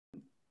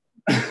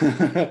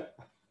As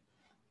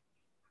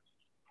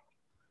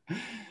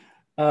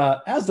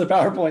the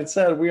PowerPoint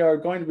said, we are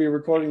going to be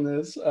recording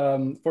this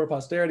for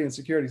posterity and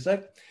security's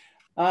sake.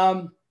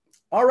 All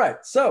right,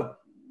 so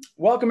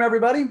welcome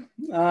everybody.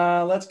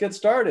 Let's get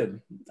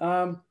started.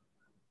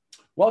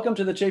 Welcome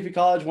to the Chaffey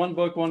College One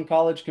Book, One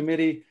College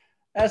Committee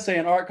Essay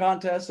and Art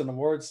Contest and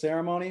Awards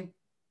Ceremony.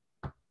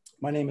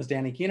 My name is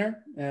Danny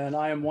Keener, and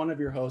I am one of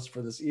your hosts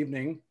for this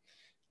evening.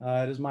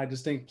 It is my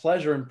distinct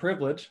pleasure and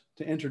privilege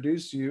to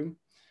introduce you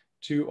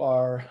to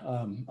our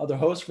other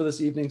hosts for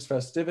this evening's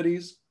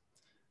festivities.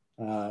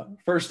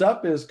 First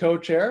up is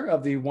co-chair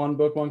of the One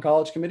Book, One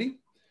College Committee,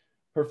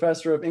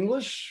 Professor of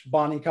English,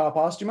 Bonnie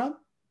Ka-Postuma.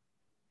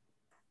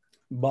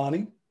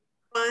 Bonnie.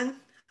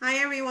 Hi,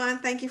 everyone.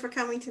 Thank you for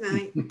coming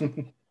tonight.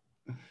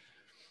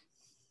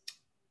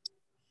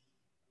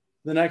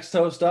 The next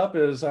host up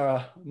is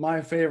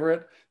my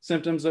favorite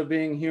Symptoms of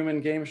Being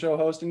Human game show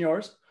host and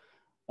yours,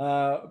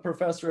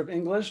 Professor of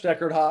English,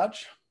 Deckard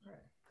Hodge.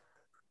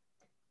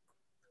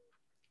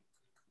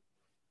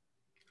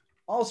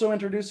 Also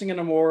introducing an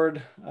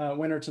award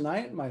winner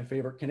tonight, my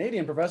favorite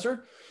Canadian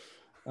professor,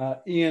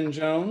 Ian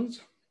Jones.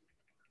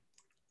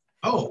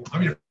 Oh, I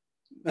mean,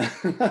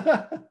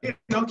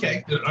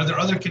 okay. Are there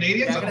other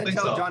Canadians? Yeah, I don't think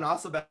so. John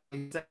also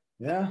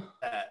yeah.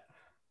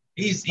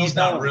 He's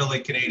not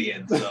really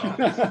Canadian, so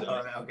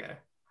okay.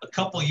 A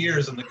couple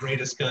years in the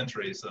greatest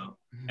country. So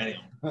anyway,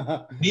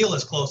 Neil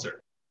is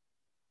closer.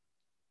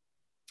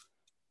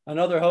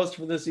 Another host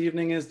for this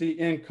evening is the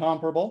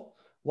incomparable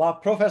La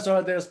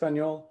Profesora de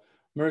Español,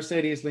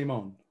 Mercedes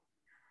Limón.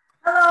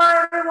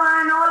 Hello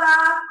everyone,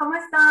 hola, ¿cómo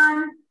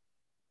están?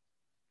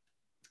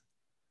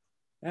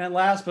 And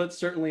last but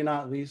certainly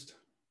not least,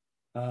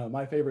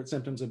 my favorite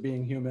Symptoms of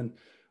Being Human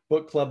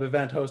book club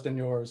event host and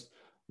yours,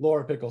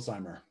 Laura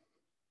Picklesheimer.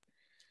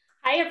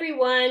 Hi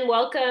everyone,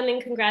 welcome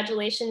and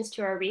congratulations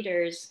to our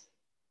readers.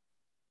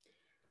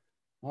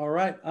 All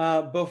right,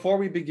 before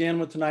we begin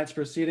with tonight's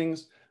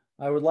proceedings,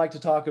 I would like to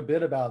talk a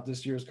bit about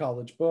this year's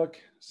college book,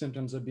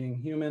 Symptoms of Being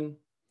Human.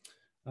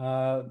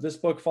 This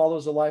book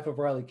follows the life of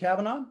Riley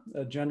Kavanaugh,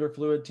 a gender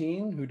fluid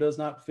teen who does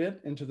not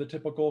fit into the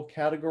typical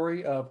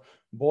category of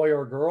boy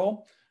or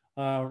girl.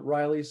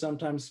 Riley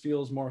sometimes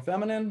feels more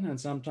feminine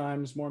and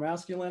sometimes more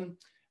masculine,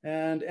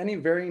 and any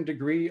varying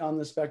degree on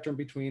the spectrum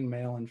between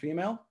male and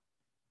female.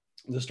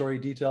 The story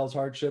details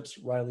hardships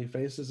Riley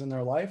faces in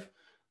their life,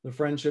 the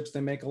friendships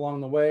they make along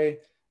the way,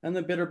 and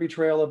the bitter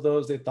betrayal of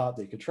those they thought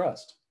they could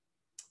trust.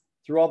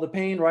 Through all the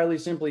pain, Riley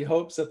simply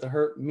hopes that the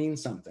hurt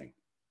means something.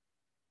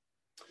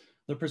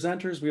 The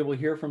presenters we will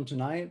hear from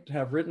tonight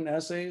have written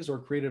essays or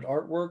created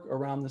artwork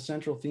around the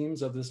central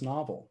themes of this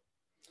novel.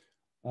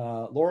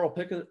 Laura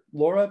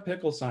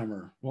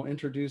Picklesheimer will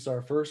introduce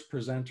our first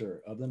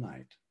presenter of the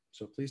night.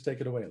 So please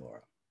take it away,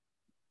 Laura.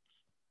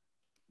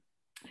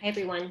 Hi,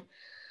 everyone.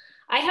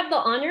 I have the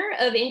honor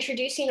of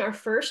introducing our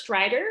first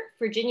writer,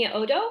 Virginia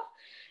Odo.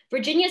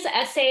 Virginia's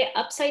essay,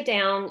 Upside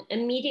Down,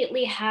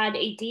 immediately had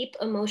a deep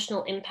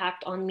emotional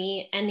impact on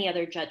me and the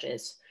other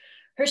judges.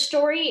 Her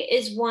story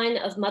is one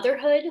of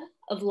motherhood,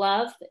 of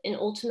love, and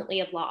ultimately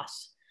of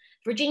loss.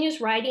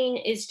 Virginia's writing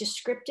is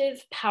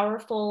descriptive,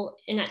 powerful,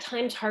 and at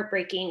times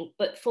heartbreaking,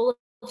 but full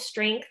of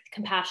strength,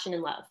 compassion,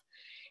 and love.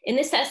 In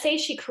this essay,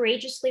 she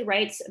courageously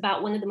writes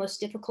about one of the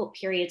most difficult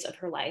periods of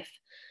her life.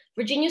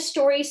 Virginia's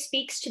story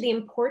speaks to the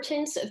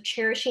importance of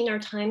cherishing our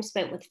time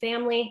spent with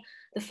family,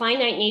 the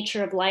finite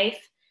nature of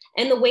life,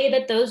 and the way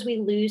that those we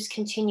lose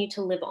continue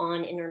to live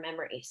on in our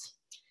memories.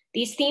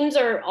 These themes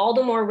are all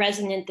the more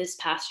resonant this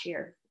past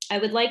year. I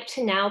would like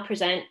to now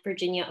present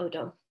Virginia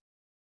Odo.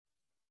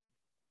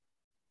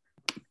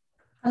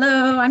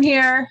 Hello, I'm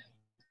here.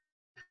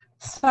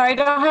 Sorry, I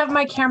don't have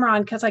my camera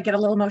on because I get a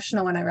little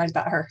emotional when I write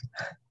about her.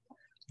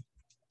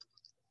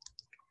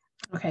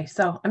 Okay,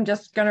 so I'm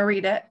just gonna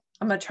read it.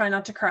 I'm gonna try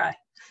not to cry.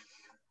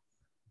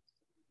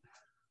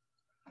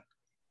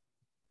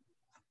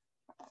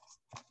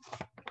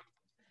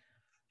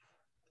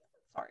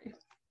 Sorry.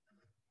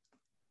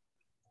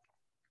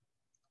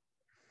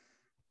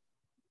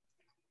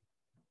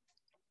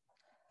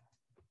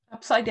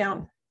 Upside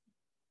Down.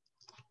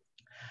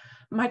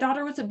 My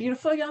daughter was a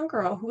beautiful young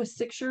girl who was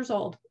 6 years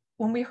old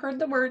when we heard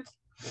the words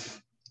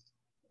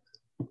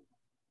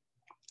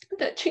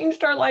that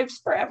changed our lives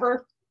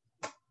forever.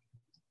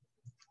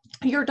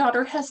 Your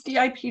daughter has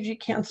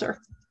DIPG cancer.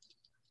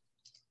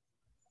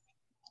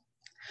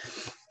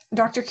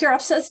 Dr.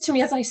 Kirov says to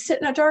me as I sit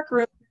in a dark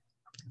room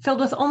filled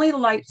with only the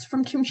lights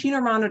from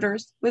computer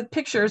monitors with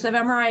pictures of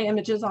MRI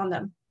images on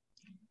them.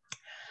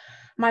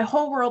 My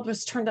whole world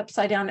was turned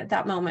upside down at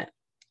that moment,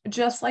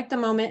 just like the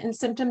moment in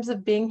Symptoms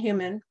of Being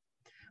Human,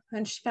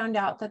 when she found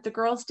out that the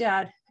girl's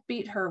dad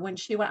beat her when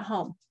she went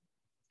home.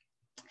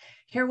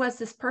 Here was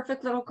this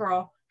perfect little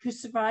girl who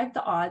survived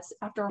the odds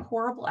after a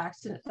horrible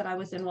accident that I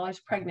was in while I was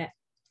pregnant,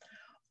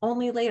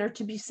 only later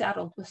to be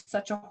saddled with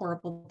such a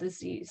horrible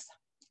disease.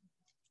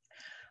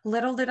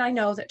 Little did I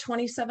know that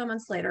 27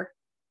 months later,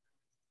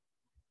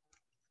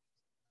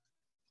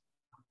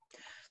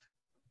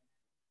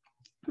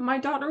 my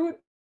daughter would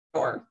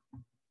door.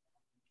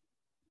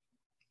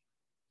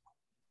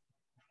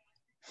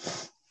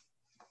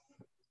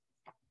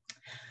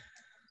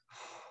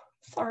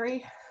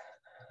 sorry.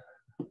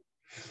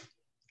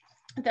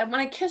 That when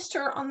I kissed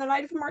her on the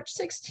night of March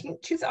 16,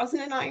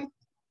 2009,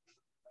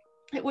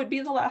 it would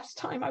be the last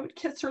time I would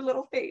kiss her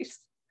little face.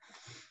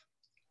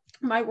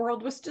 My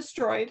world was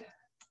destroyed.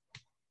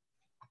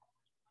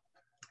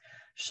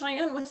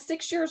 Cheyenne was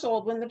 6 years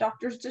old when the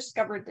doctors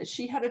discovered that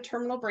she had a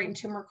terminal brain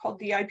tumor called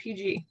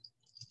DIPG.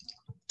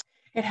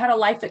 It had a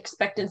life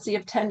expectancy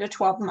of 10 to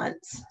 12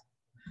 months.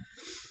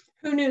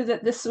 Who knew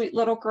that this sweet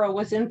little girl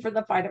was in for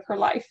the fight of her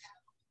life?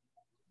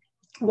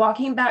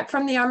 Walking back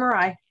from the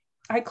MRI,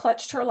 I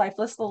clutched her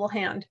lifeless little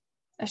hand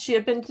as she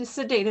had been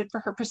sedated for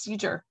her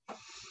procedure.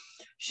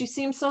 She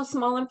seemed so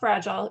small and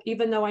fragile,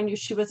 even though I knew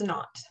she was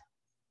not.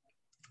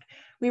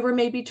 We were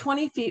maybe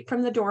 20 feet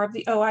from the door of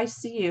the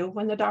OICU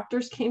when the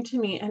doctors came to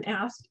me and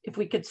asked if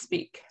we could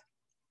speak.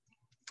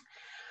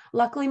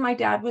 Luckily, my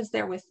dad was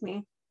there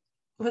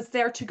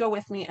to go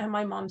with me, and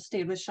my mom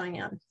stayed with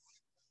Cheyenne.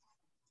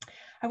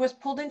 I was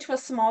pulled into a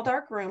small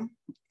dark room.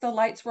 The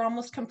lights were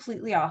almost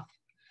completely off.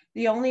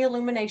 The only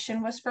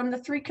illumination was from the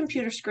 3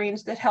 computer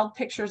screens that held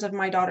pictures of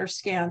my daughter's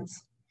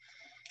scans.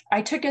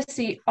 I took a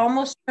seat,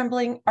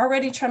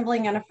 already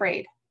trembling and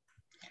afraid.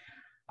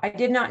 I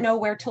did not know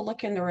where to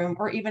look in the room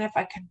or even if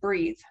I could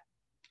breathe.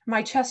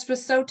 My chest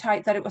was so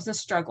tight that it was a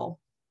struggle.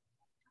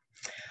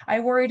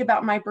 I worried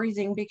about my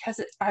breathing because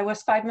I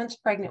was 5 months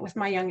pregnant with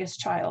my youngest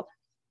child.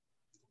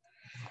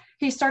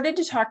 He started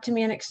to talk to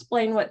me and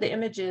explain what the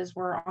images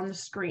were on the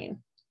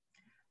screen,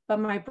 but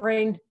my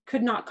brain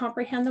could not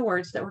comprehend the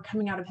words that were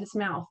coming out of his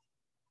mouth.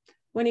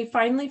 When he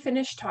finally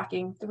finished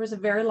talking, there was a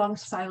very long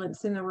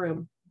silence in the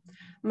room.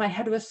 My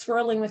head was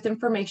swirling with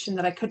information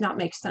that I could not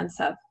make sense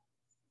of.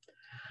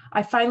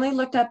 I finally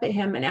looked up at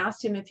him and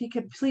asked him if he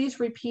could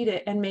please repeat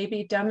it and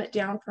maybe dumb it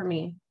down for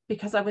me,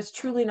 because I was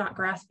truly not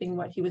grasping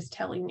what he was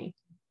telling me.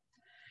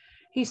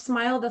 He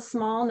smiled a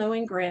small,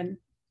 knowing grin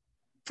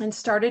and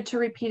started to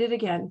repeat it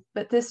again,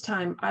 but this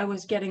time I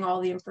was getting all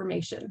the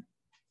information.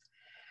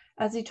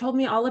 As he told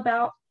me all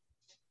about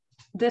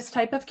this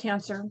type of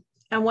cancer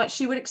and what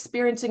she would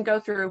experience and go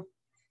through,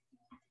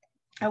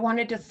 I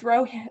wanted to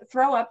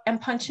throw up and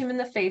punch him in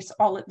the face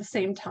all at the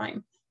same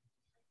time.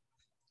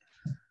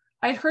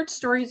 I'd heard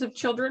stories of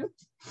children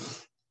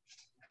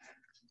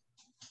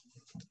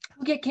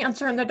who get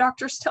cancer and the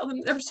doctors tell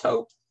them there's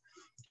hope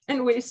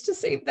and ways to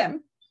save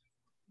them.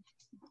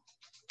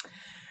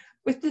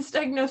 With this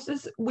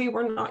diagnosis, we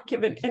were not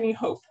given any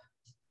hope.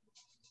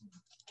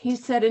 He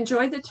said,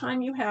 enjoy the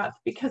time you have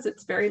because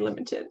it's very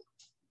limited.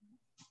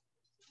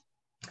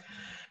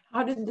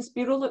 How did this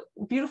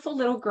beautiful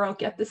little girl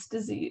get this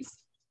disease?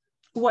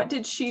 What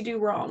did she do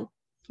wrong?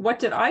 What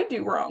did I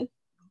do wrong?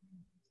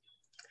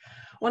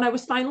 When I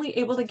was finally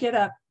able to get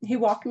up, he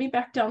walked me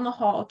back down the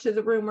hall to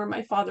the room where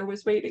my father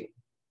was waiting.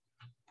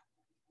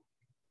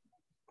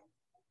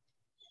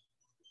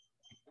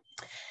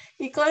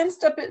 He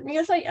glanced up at me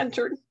as I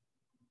entered,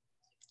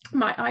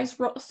 my eyes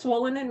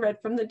swollen and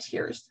red from the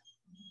tears.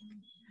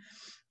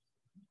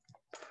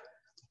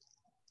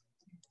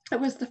 It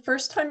was the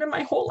first time in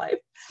my whole life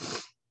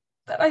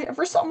that I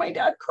ever saw my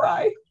dad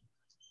cry.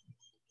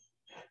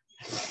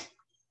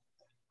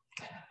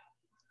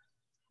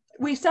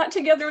 We sat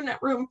together in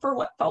that room for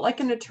what felt like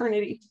an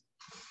eternity.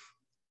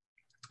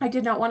 I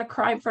did not want to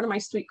cry in front of my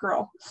sweet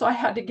girl, so I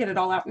had to get it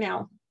all out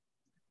now.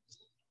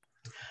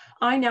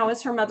 I now,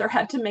 as her mother,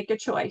 had to make a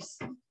choice.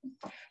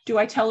 Do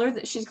I tell her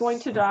that she's going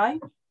to die?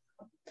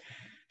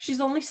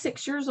 She's only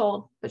 6 years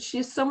old, but she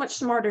is so much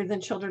smarter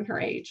than children her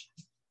age.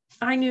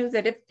 I knew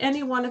that if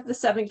any one of the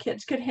 7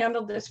 kids could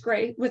handle this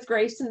with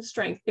grace and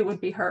strength, it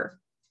would be her.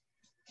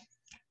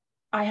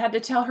 I had to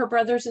tell her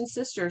brothers and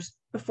sisters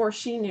before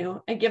she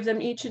knew and give them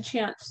each a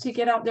chance to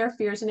get out their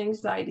fears and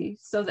anxiety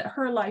so that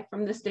her life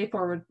from this day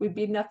forward would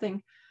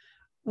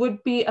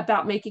be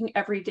about making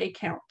every day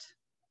count.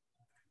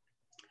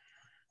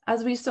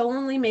 As we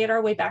solemnly made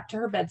our way back to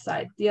her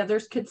bedside, the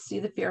others could see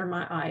the fear in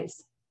my eyes.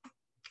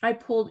 I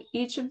pulled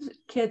each of the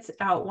kids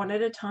out one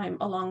at a time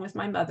along with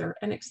my mother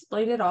and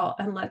explained it all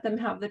and let them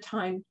have the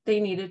time they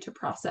needed to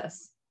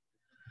process.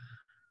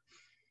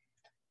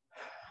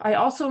 I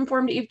also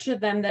informed each of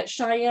them that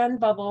Cheyenne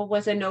Bubble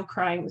was a no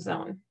crying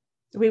zone.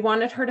 We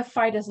wanted her to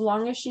fight as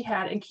long as she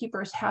had and keep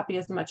her as happy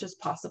as much as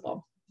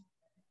possible.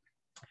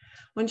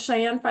 When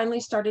Cheyenne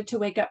finally started to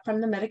wake up from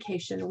the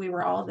medication, we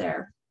were all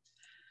there,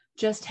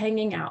 just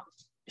hanging out.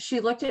 She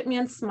looked at me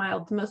and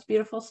smiled, the most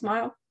beautiful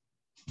smile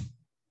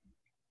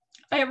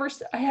I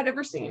had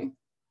ever seen.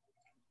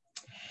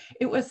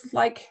 It was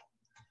like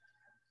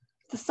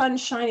the sun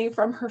shining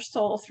from her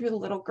soul through the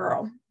little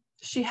girl.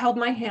 She held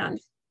my hand.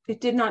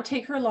 It did not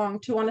take her long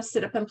to want to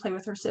sit up and play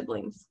with her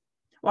siblings.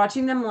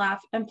 Watching them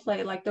laugh and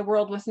play like the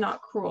world was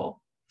not cruel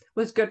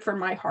was good for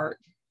my heart.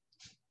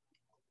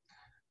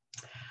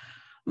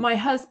 My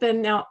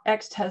husband, now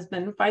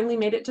ex-husband, finally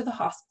made it to the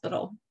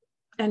hospital,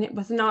 and it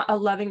was not the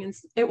loving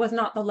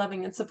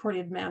and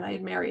supportive man I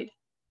had married.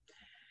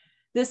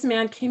 This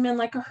man came in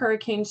like a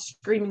hurricane,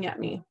 screaming at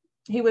me.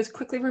 He was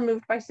quickly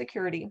removed by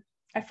security.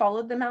 I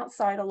followed them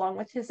outside along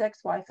with his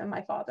ex-wife and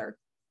my father.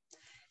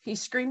 He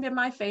screamed in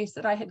my face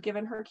that I had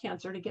given her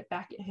cancer to get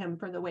back at him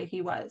for the way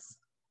he was.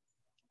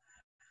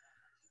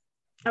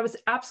 I was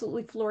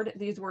absolutely floored at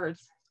these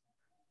words,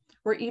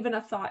 were even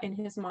a thought in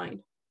his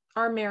mind.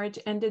 Our marriage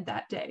ended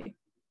that day.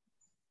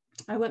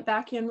 I went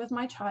back in with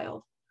my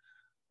child.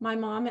 My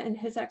mom and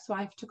his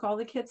ex-wife took all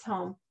the kids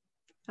home,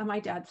 and my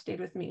dad stayed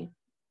with me.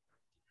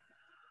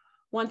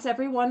 Once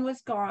everyone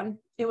was gone,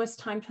 it was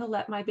time to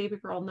let my baby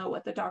girl know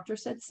what the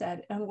doctors had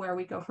said and where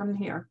we go from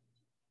here.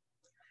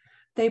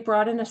 They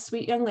brought in a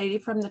sweet young lady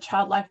from the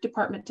child life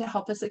department to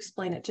help us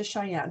explain it to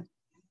Cheyenne.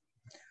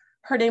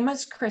 Her name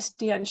was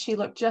Christy, and she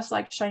looked just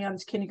like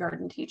Cheyenne's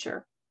kindergarten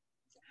teacher.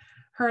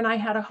 Her and I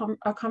had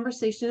a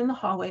conversation in the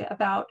hallway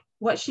about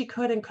what she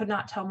could and could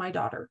not tell my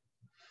daughter.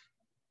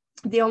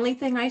 The only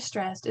thing I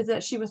stressed is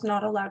that she was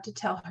not allowed to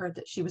tell her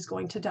that she was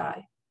going to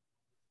die.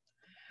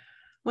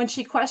 When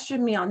she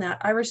questioned me on that,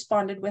 I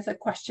responded with a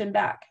question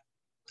back.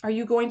 Are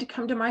you going to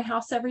come to my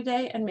house every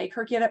day and make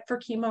her get up for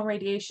chemo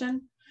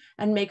radiation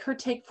and make her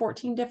take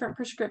 14 different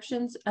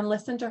prescriptions and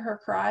listen to her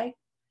cry?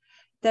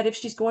 That if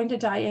she's going to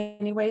die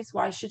anyways,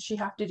 why should she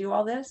have to do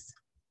all this?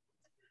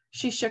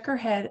 She shook her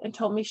head and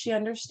told me she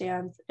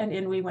understands, and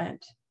in we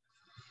went.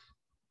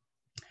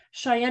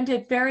 Cheyenne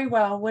did very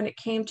well when it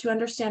came to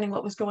understanding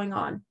what was going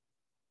on.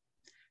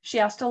 She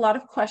asked a lot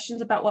of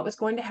questions about what was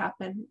going to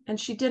happen, and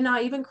she did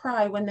not even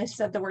cry when they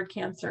said the word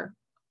cancer.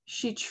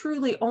 She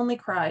truly only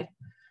cried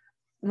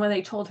when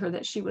they told her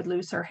that she would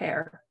lose her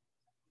hair.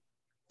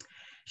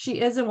 She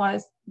is and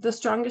was the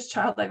strongest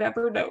child I've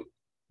ever known.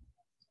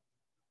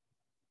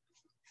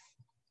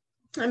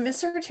 I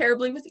miss her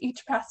terribly with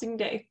each passing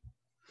day.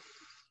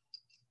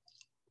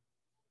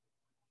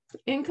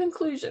 In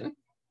conclusion,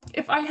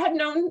 if I had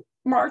known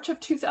March of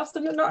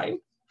 2009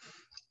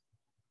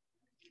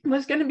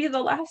 was going to be the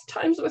last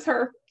times with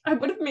her, I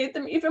would have made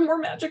them even more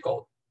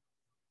magical.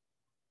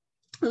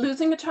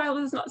 Losing a child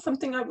is not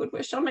something I would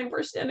wish on my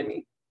worst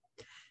enemy.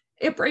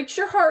 It breaks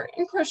your heart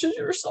and crushes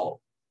your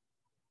soul.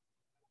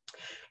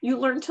 You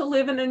learn to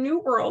live in a new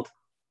world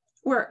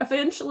where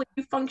eventually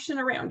you function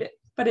around it,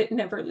 but it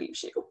never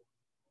leaves you.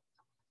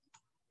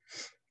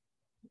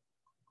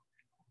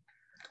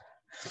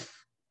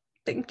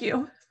 Thank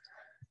you.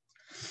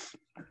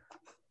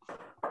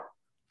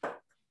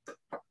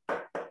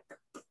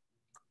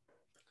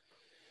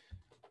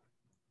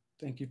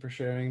 Thank you for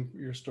sharing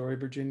your story,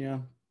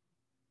 Virginia.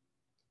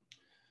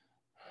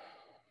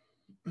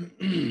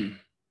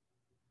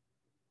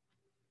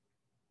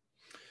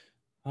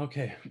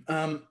 Okay.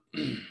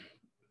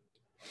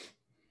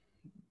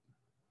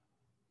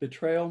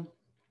 Betrayal,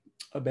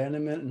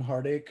 abandonment, and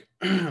heartache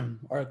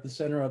are at the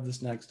center of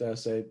this next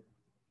essay.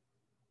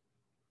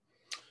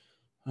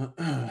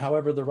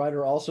 However, the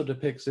writer also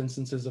depicts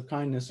instances of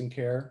kindness and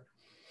care,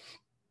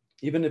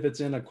 even if it's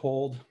in a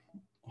cold,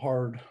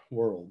 hard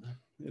world.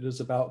 It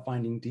is about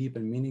finding deep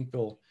and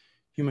meaningful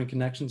human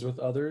connections with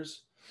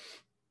others,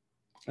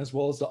 as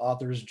well as the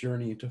author's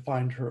journey to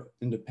find her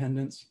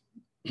independence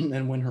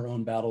and win her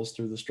own battles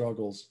through the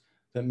struggles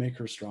that make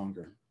her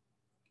stronger.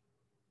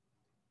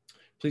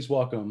 Please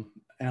welcome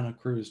Anna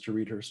Cruz to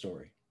read her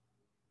story.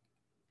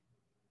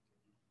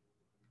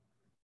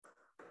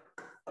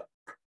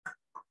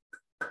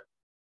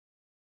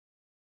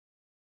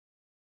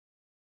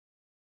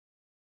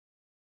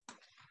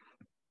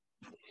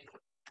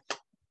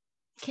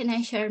 Can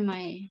I share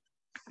my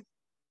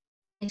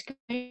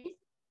screen?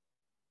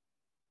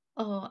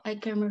 Oh, I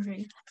can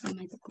read from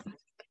my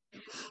document.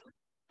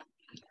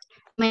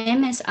 My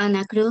name is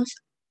Anna Cruz,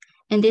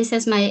 and this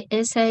is my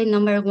essay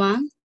number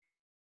 1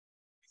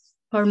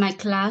 for my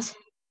class,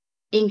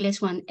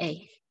 English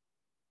 1A.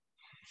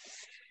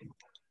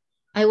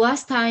 I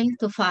was trying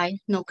to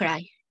fight, no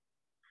cry.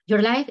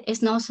 Your life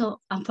is not so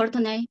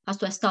unfortunate as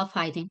to stop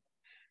fighting.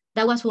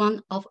 That was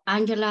one of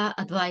Angela's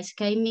advice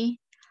gave me,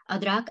 a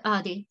drug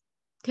addict,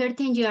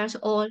 13 years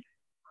old,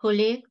 who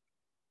lived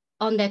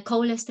on the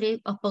cold street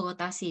of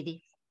Bogota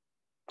City.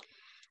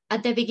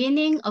 At the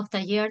beginning of the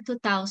year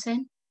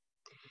 2000,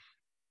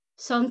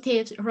 some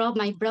thieves robbed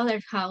my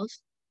brother's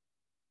house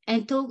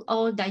and took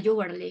all the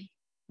jewelry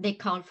they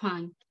could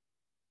find.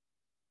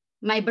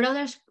 My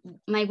brother's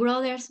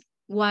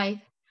wife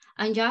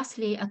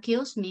unjustly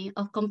accused me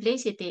of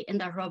complicity in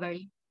the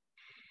robbery,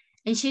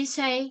 and she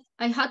said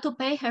I had to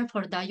pay her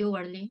for the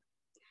jewelry.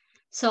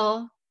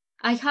 So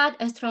I had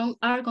a strong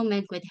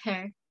argument with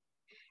her,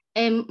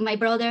 and my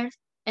brother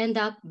ended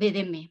up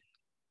beating me.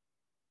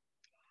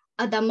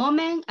 At the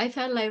moment, I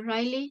felt like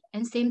Riley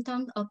and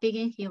symptoms of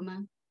being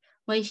human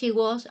when she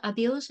was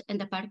abused in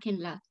the parking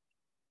lot.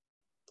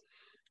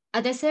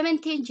 At the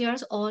 17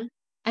 years old,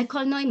 I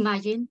could not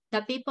imagine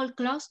that people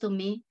close to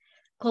me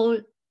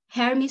could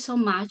hurt me so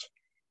much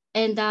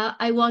and that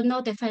I would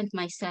not defend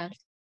myself.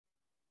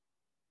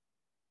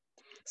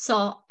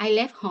 So I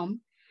left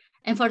home,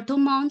 and for 2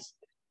 months,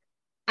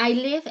 I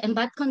lived in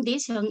bad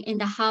condition in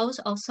the house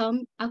of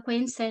some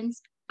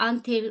acquaintances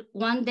until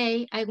one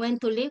day I went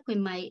to live with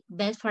my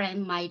best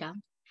friend, Mayra,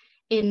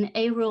 in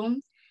a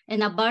room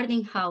in a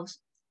boarding house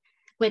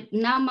with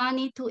no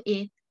money to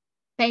eat,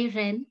 pay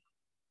rent,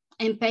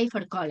 and pay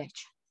for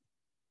college.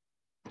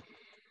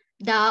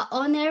 The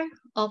owner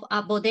of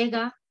a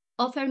bodega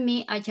offered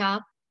me a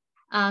job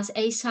as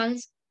a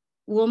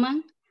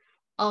saleswoman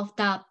of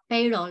the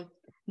payroll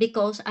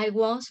because I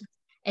was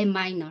a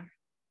minor.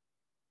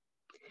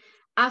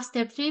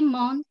 After 3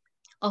 months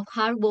of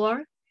hard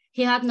work,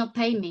 he had not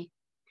paid me.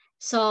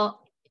 So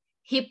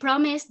he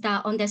promised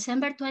that on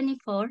December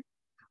 24th,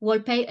 will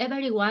pay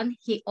everyone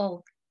he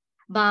owed.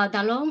 But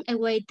the long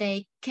away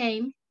day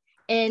came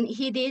and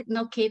he did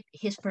not keep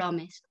his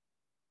promise.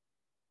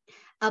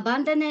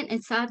 Abandoned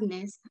in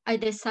sadness, I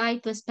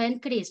decided to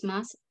spend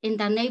Christmas in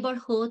the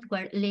neighborhood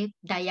where lived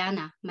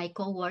Diana, my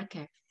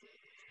co-worker.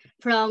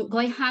 From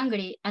going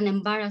hungry and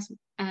embarrassed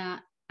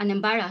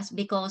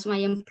because my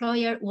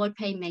employer would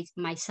pay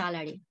my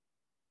salary,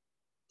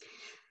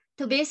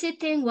 to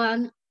visiting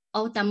one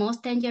of the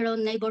most dangerous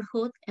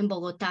neighborhoods in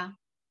Bogota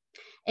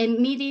and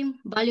meeting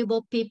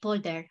valuable people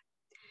there.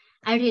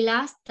 I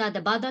realized that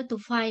the battle to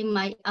find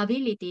my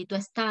ability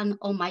to stand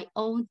on my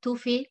own 2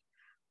 feet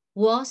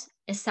was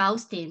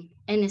exhausting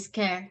and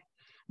scary,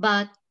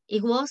 but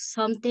it was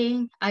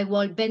something I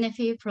would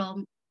benefit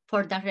from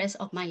for the rest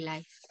of my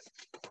life.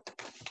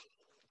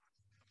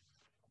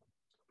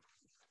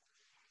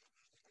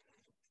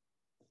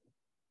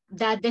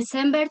 That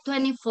December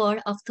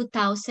 24th of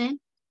 2000,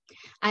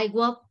 I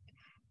woke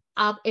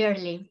up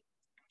early.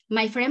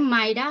 My friend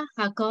Mayra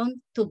had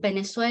gone to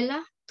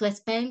Venezuela to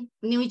spend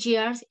New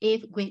Year's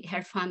Eve with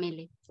her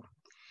family.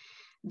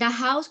 The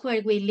house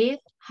where we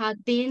lived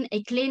had been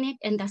a clinic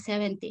in the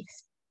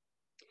 70s.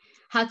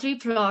 Had 3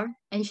 floors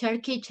and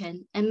shared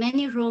kitchen and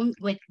many rooms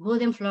with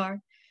wooden floor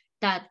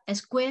that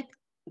squeaked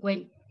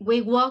when we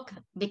walked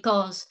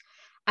because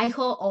I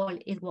how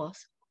old it was.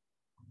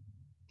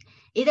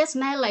 It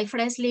smelled like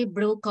freshly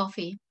brewed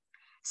coffee,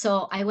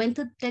 so I went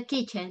to the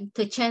kitchen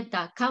to check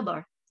the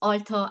cupboard,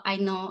 although I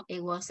know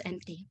it was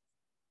empty.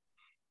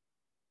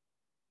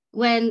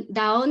 When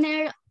the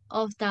owner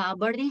of the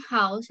boarding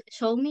house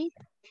saw me,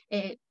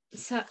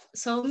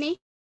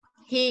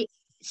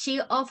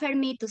 she offered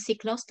me to sit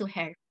close to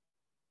her.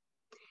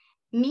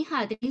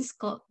 Mija,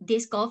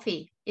 this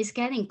coffee is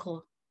getting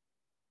cold,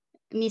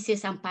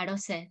 Mrs. Amparo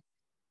said.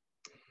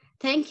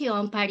 Thank you,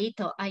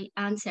 Amparito, I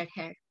answered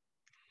her.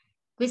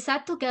 We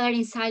sat together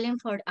in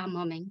silence for a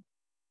moment.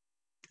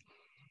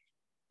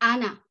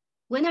 Ana,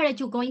 when are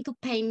you going to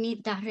pay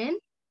me the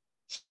rent?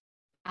 She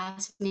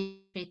asked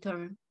me in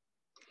return.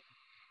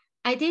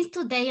 I did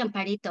today,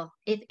 Amparito.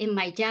 If in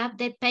my job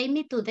they pay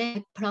me today,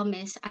 I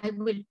promise I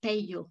will pay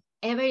you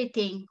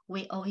everything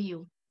we owe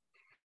you.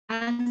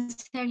 I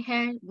answered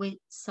her with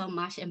so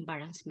much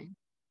embarrassment.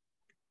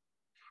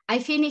 I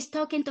finished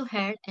talking to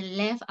her and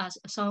left as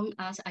soon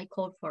as I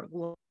called for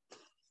work.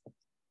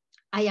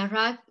 I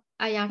arrived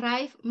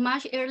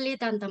much earlier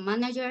than the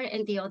manager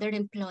and the other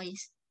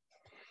employees.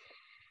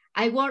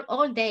 I worked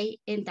all day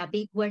in the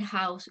big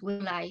warehouse,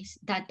 realized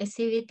that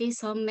exhibited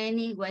so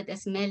many wet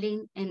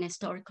smelling and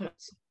store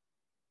clothes.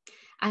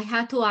 I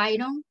had to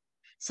iron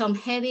some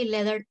heavy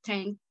leather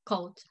trench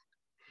coat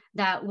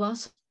that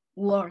was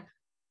work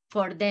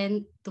for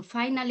them to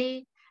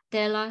finally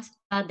tell us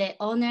that the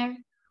owner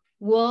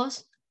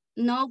was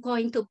not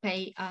going to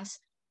pay us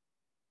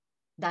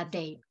that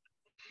day.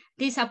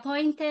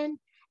 Disappointed,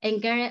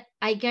 and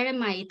I gathered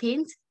my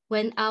things,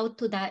 went out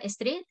to the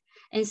street,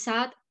 and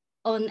sat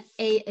on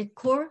a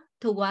curb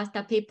to watch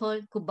the people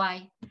could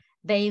buy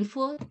buying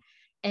food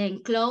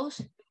and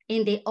clothes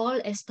in the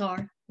old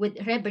store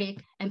with red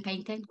brick and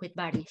painted with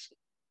varnish.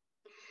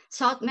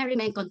 Such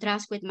merriment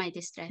contrast with my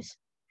distress.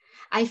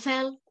 I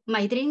felt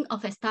my dream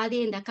of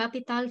study in the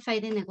capital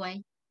fading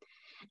away.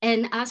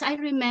 And as I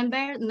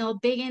remember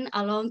not being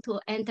alone to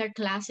enter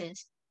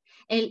classes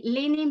and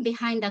leaning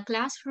behind the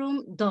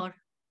classroom door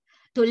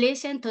to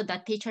listen to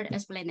the teacher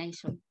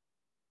explanation.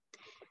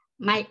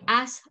 My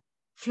eyes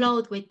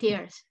flowed with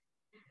tears,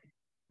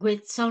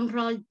 with some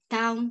rolled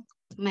down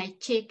my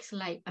cheeks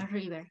like a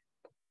river.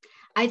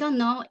 I don't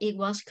know, it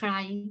was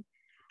crying.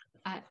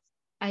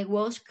 I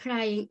was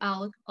crying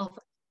out of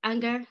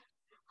anger,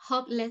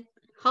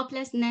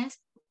 hopelessness,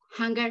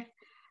 hunger,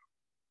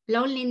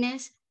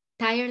 loneliness,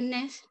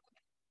 tiredness,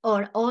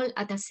 or all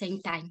at the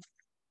same time.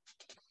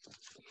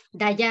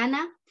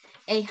 Diana,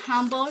 a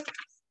humble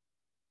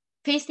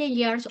 15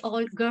 years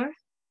old girl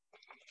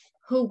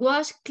who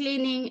was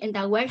cleaning in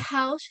the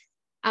warehouse,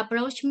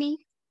 approached me.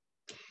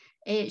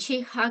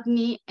 She hugged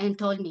me and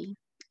told me,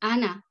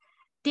 Ana,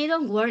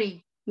 don't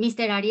worry,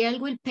 Mr. Ariel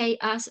will pay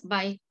us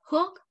by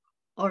hook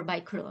or by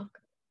crook.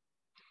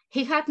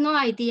 He had no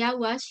idea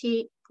what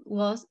she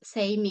was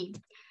saying me,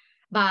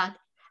 but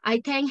I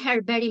thanked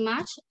her very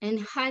much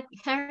and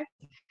hugged her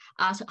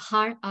as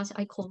hard as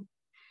I could.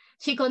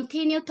 She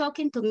continued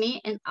talking to me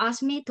and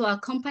asked me to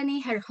accompany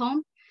her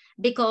home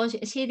because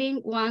she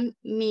didn't want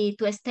me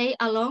to stay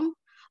alone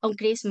on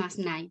Christmas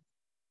night.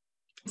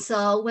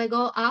 So we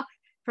go up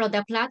from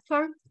the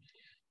platform,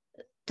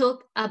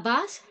 took a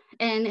bus,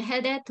 and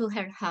headed to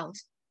her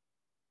house.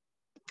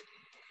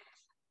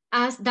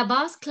 As the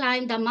bus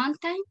climbed the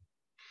mountain,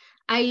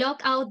 I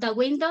looked out the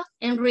window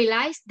and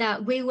realized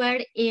that we were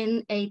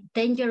in a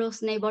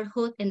dangerous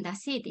neighborhood in the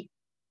city.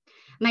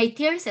 My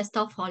tears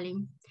stopped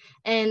falling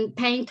and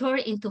pain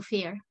turned into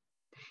fear.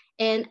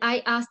 And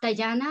I asked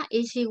Diana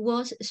if she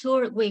was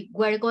sure we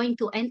were going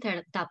to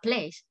enter that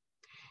place.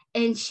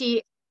 And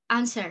she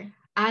answered,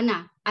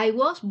 Anna, I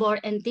was born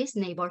in this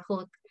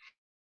neighborhood.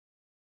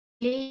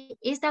 My family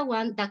is the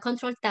one that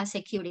controls the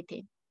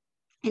security,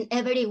 and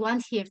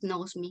everyone here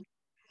knows me.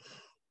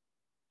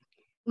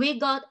 We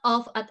got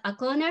off at a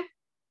corner,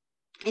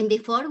 and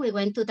before we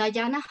went to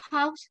Diana's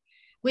house,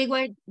 we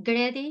were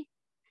greeted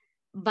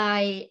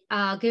by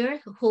a girl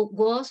who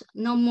was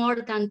no more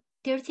than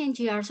 13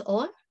 years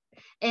old,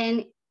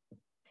 and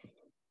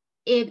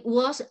it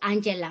was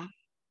Angela.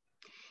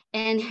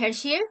 And her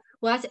shirt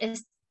was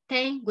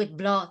stained with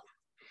blood.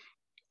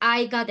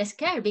 I got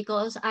scared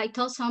because I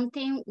thought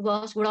something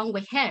was wrong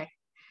with her.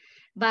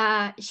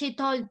 But she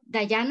told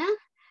Diana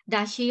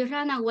that she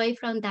ran away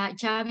from the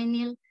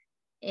juvenile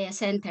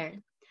center,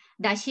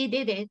 that she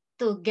did it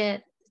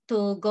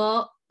to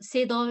go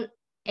settle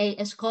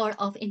a score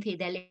of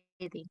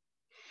infidelity.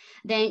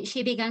 Then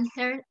she began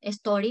her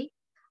story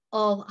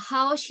of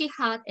how she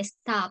had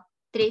stabbed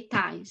 3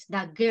 times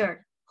the girl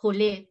who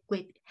lived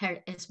with her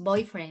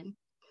ex-boyfriend.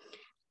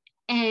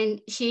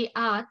 And she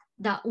added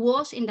that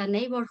was in the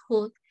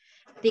neighborhood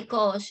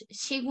because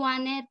she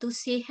wanted to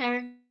see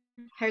her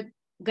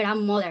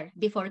grandmother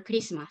before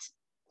Christmas.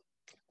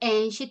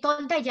 And she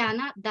told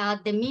Diana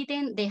that the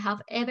meeting they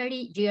have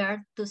every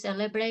year to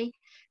celebrate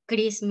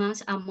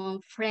Christmas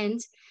among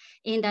friends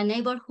in the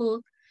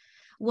neighborhood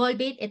will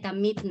be at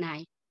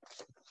midnight.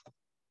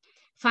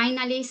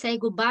 Finally say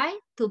goodbye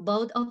to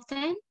both of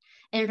them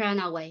and ran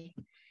away.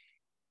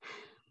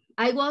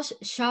 I was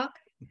shocked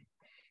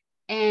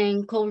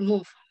and cold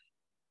moved.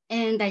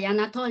 And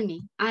Diana told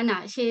me,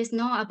 Anna, she is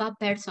not a bad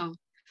person.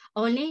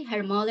 Only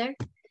her mother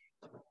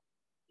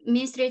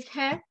mistreated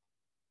her.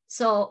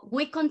 So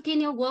we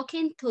continued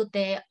walking to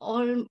the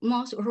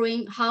almost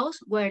ruined house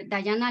where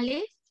Diana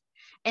lived.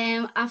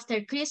 And after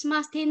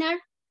Christmas dinner,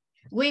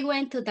 we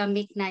went to the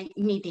midnight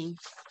meeting.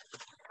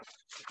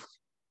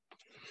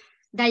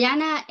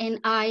 Diana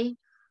and I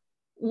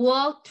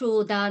walked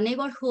through the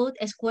neighborhood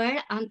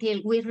square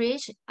until we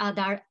reached a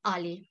dark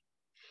alley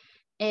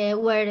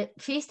where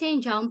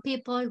 15 young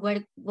people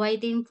were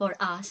waiting for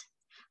us,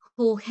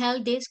 who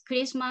held this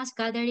Christmas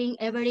gathering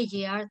every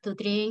year to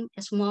drink,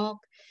 smoke,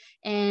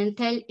 and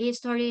tell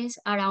stories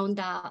around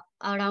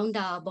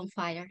the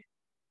bonfire.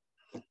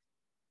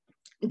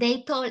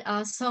 They told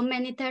us so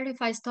many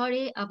terrifying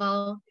stories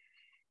about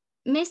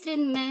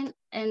mistreatment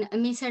and a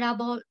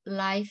miserable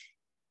life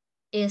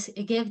is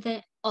give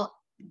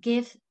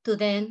to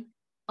them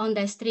on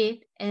the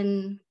street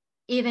and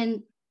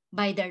even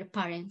by their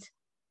parents.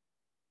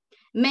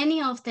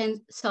 Many of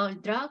them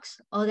sold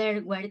drugs,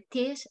 others were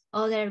thieves,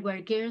 others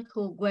were girls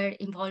who were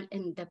involved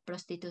in the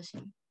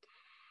prostitution.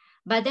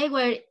 But they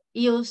were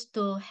used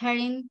to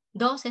hearing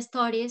those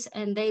stories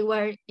and they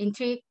were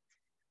intrigued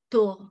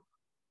to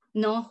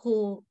know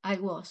who I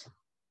was.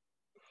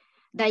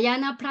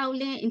 Diana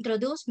proudly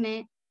introduced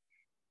me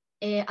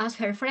as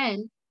her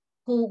friend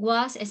who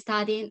was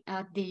studying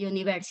at the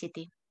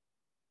university.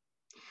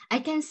 I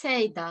can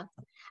say that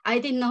I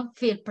did not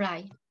feel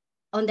pride.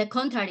 On the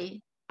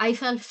contrary, I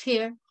felt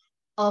fear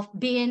of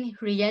being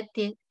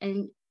rejected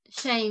and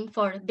shame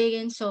for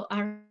being so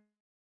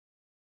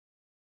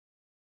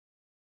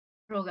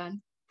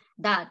arrogant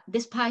that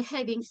despite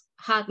having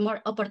had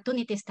more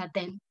opportunities than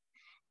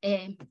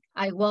them,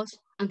 I was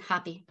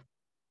unhappy.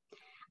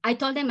 I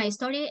told them my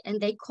story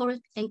and they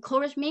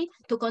encouraged me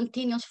to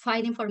continue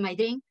fighting for my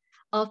dream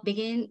of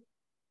being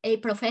a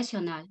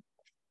professional.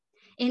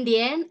 In the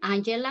end,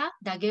 Angela,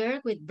 the girl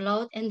with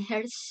blood in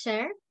her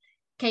shirt,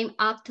 came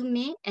up to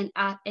me and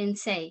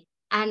said,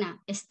 Anna,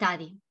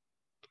 study,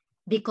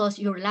 because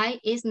your life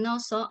is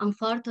not so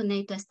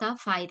unfortunate to stop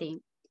fighting,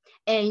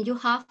 and you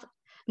have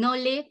not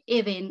lived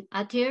even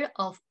a third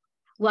of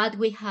what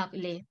we have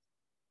lived.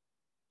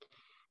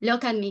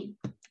 Look at me,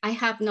 I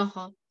have no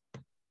hope.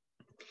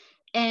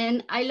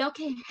 And I look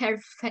in her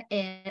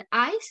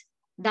eyes,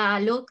 the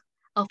look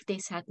of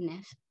this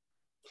sadness.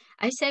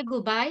 I said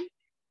goodbye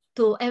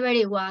to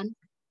everyone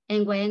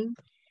and went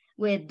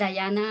with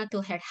Diana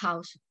to her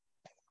house.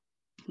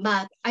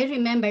 But I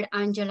remember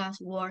Angela's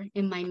word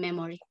in my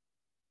memory.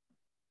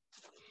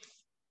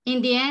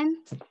 In the end,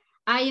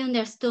 I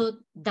understood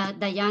that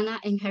Diana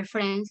and her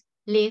friends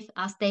lived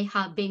as they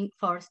had been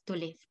forced to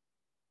live,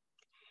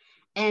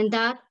 and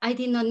that I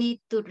did not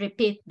need to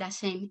repeat the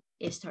same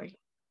story.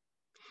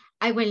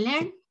 I will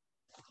learn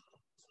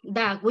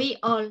that we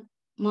all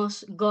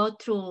must go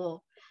through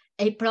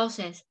a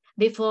process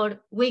before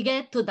we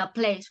get to the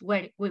place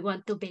where we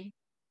want to be.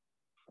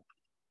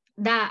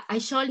 That I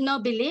shall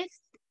not believe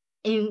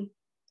in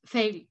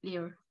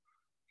failure,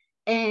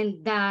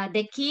 and that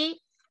the key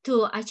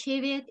to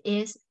achieve it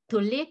is to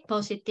live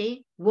positive,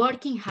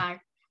 working hard,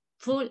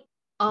 full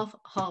of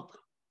hope,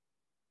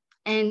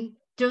 and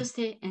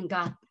trusting in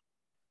God.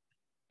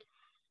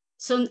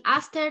 Soon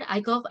after,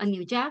 I got a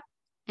new job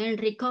and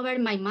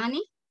recovered my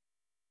money.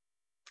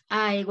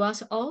 I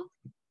was old.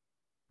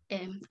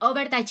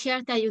 Over the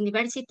year, the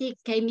university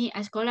gave me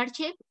a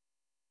scholarship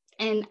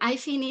and I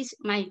finished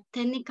my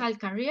technical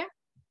career.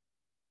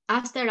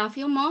 After a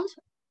few months,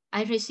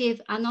 I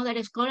received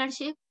another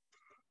scholarship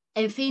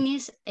and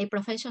finished a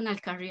professional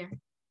career.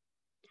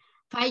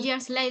 5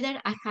 years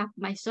later, I have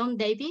my son,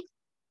 David.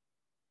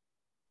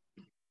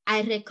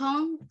 I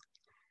reckon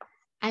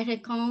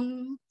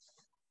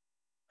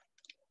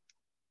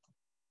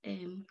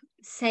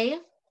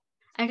sail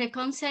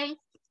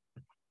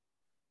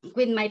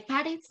with my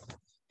parents,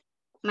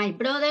 my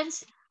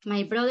brother's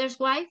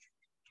wife.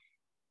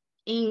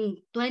 In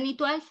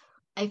 2012,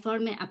 I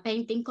formed a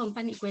painting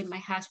company with my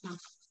husband.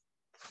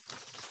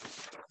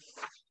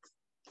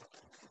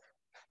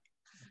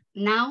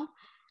 Now,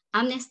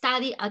 I'm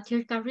studying a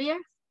third career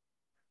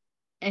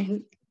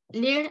and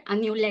learn a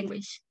new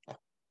language.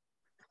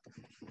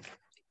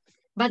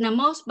 But the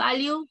most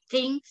valuable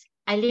things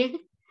I learned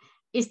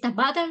is the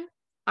battle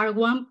are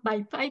won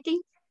by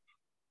fighting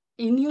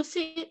and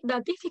using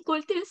the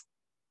difficulties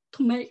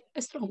to make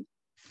strong.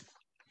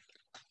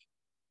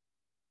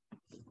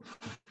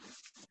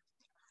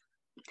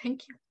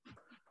 Thank you.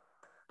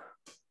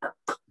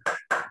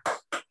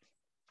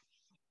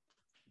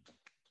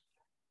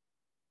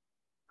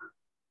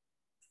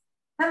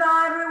 Hello,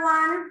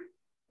 everyone.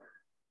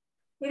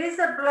 It is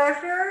a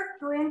pleasure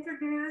to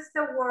introduce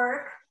the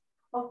work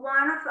of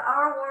one of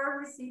our award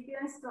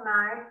recipients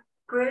tonight,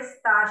 Chris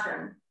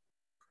Tashan.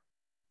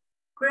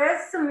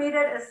 Chris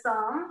submitted a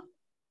song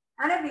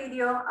and a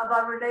video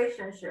about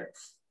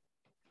relationships.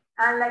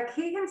 And like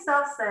he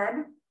himself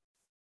said,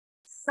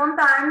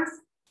 sometimes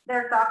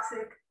they're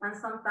toxic and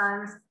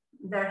sometimes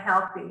they're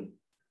healthy,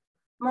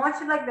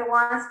 much like the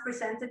ones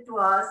presented to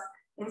us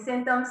in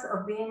Symptoms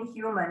of Being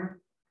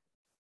Human.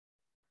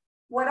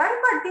 What I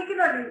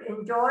particularly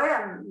enjoy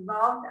and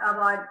loved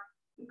about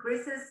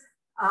Chris's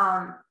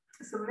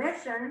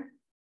submission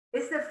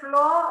is the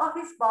flow of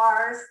his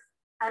bars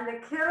and the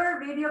killer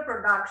video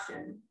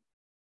production.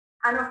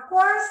 And of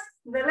course,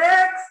 the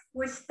lyrics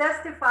which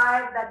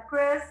testify that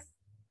Chris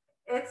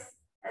is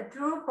a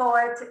true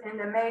poet in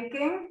the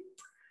making.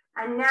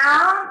 And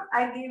now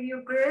I give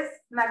you Chris'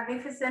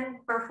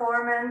 magnificent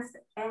performance.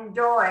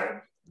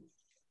 Enjoy.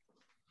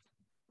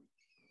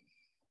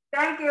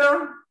 Thank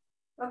you.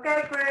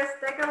 Okay, Chris,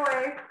 take it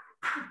away.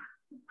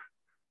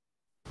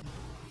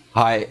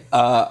 Hi.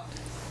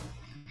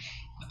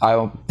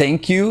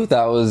 Thank you.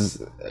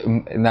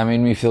 That made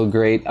me feel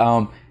great.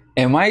 Am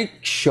I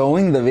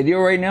showing the video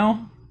right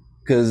now?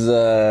 Because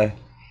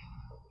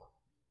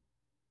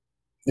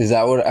is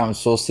that what I'm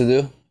supposed to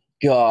do?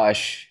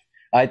 Gosh,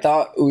 I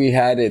thought we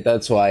had it.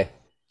 That's why.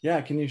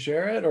 Yeah, can you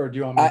share it, or do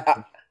you want me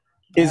to?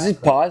 Is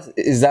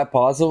that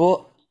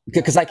possible?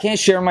 Because I can't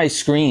share my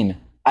screen.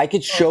 I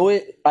could show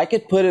it. I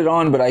could put it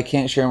on, but I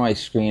can't share my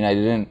screen. I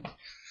didn't.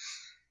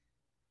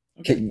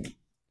 Okay.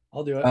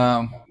 I'll do it.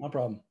 No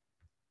problem.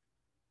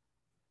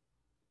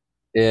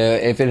 Yeah,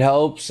 if it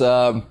helps,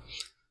 everything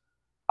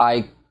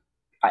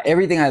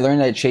I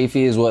learned at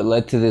Chafee is what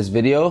led to this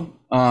video.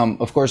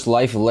 Of course,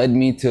 life led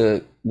me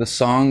to the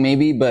song,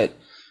 maybe, but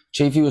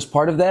Chafee was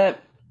part of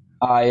that.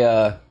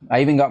 I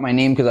even got my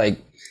name because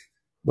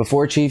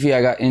before Chafee,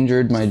 I got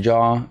injured, my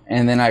jaw,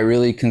 and then I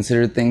really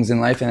considered things in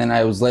life, and then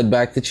I was led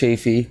back to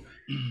Chafee,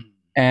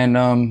 and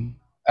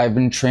I've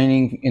been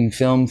training in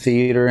film,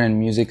 theater, and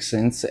music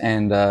since.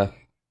 And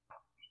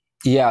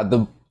yeah,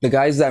 the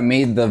guys that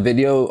made the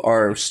video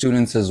are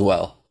students as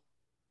well.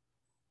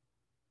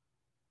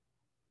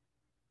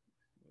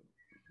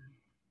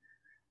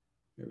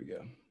 Here we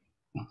go.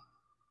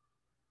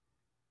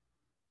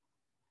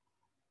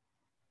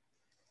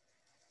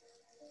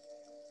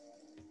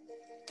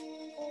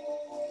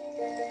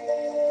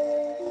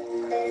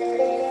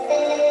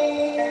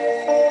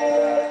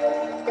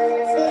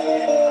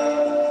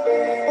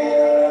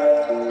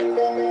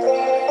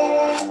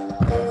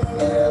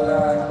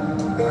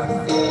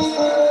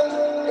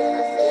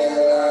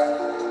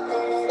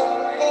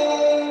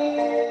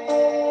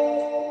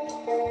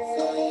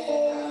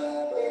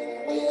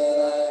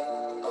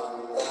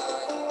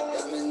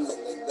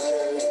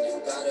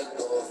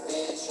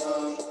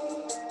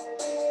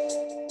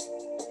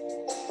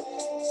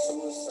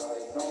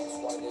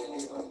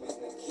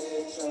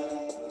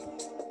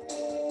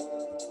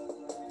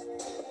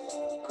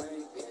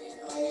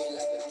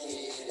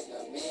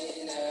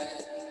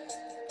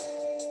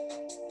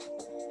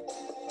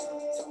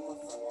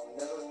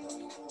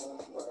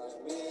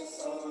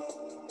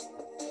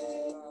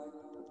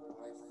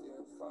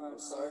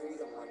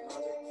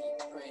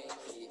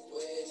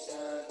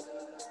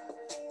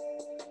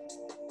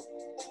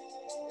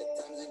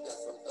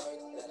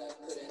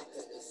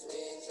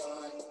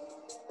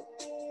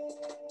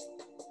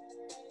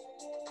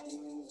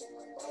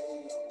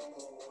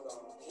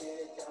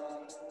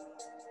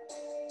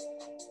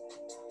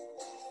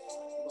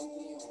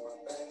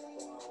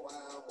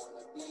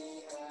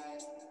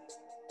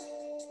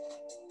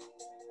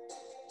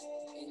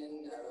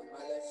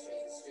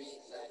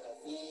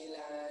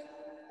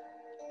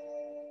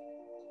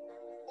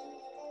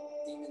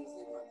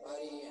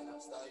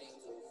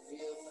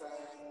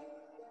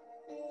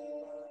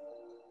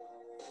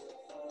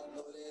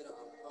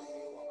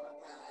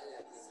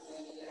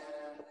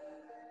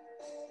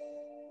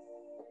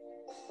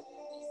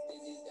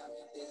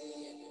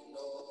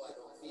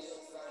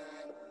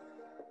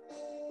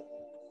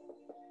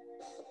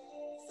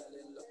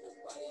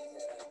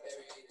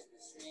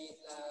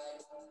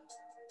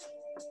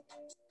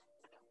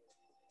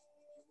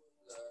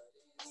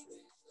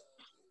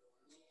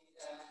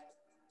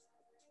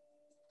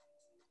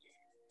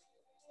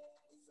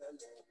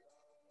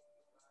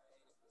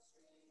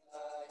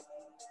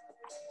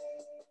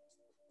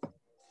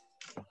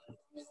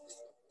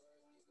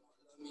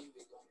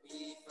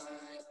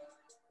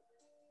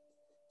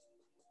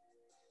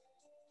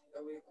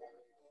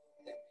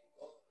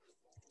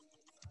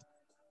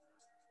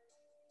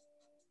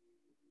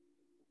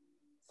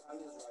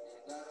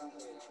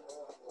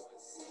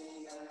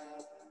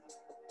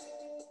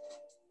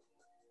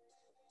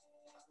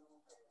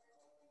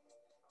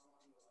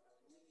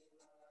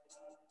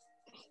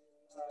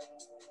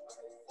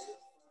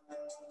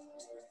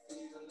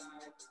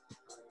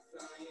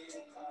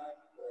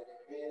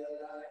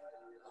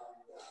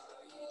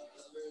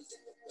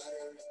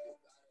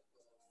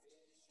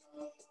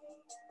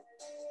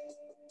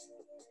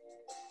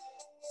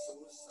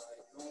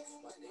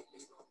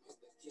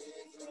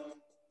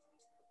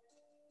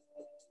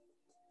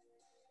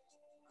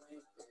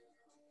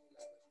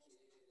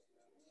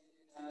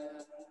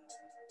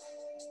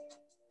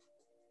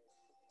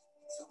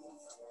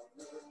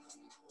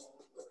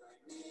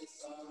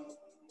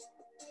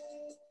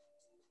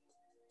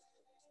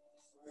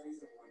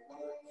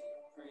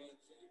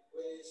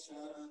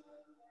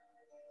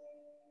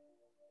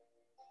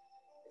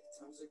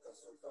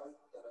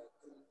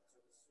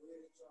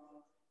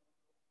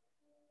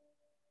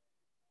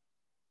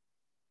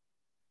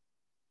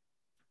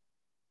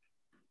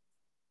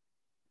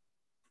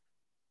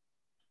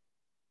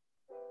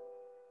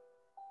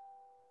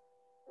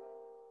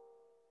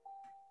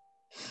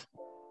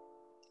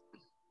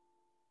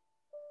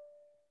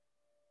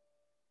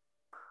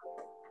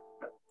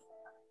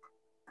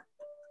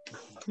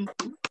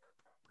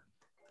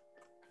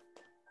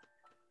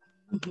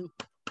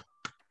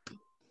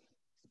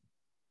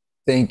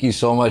 Thank you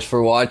so much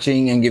for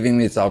watching and giving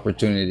me this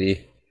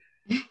opportunity.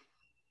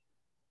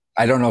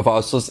 I don't know if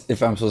I'm supposed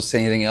to say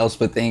anything else,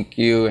 but thank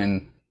you,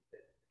 and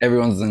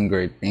everyone's done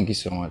great. Thank you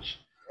so much.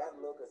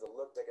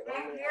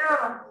 Thank you.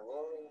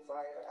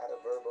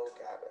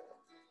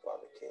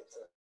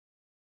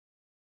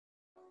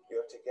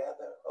 Your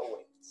together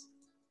awaits.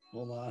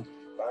 Hold on.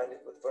 Bind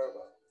it with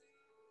Verbo.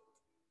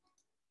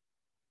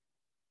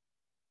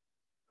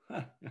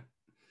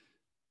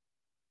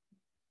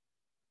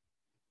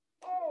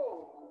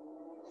 Oh,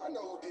 I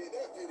know who did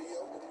that video.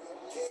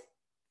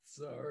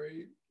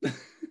 Sorry.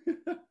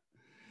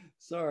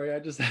 Sorry, I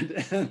just had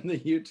to end the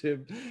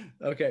YouTube.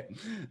 Okay.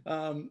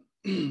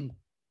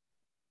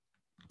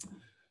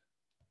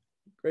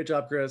 Great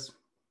job, Chris.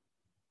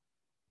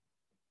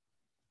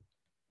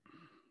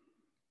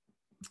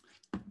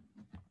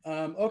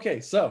 Okay,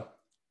 so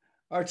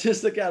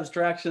artistic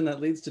abstraction that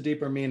leads to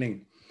deeper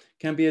meaning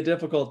can be a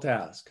difficult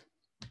task.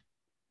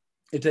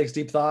 It takes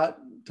deep thought,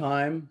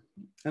 time,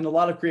 and a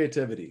lot of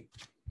creativity.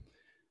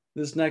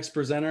 This next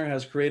presenter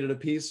has created a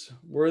piece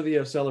worthy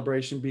of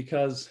celebration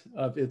because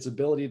of its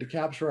ability to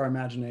capture our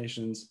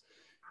imaginations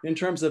in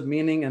terms of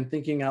meaning and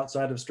thinking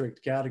outside of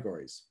strict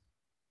categories.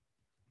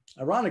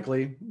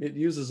 Ironically, it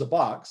uses a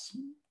box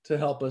to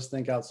help us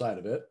think outside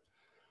of it.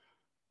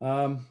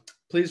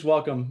 Please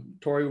welcome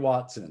Tori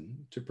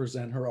Watson to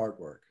present her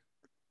artwork.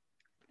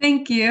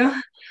 Thank you.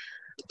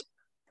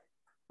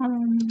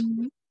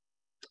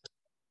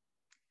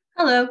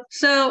 Hello.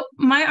 So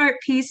my art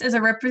piece is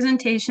a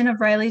representation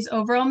of Riley's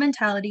overall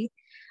mentality.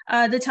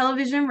 The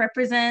television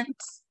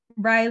represents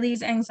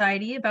Riley's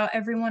anxiety about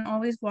everyone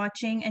always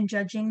watching and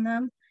judging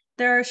them.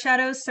 There are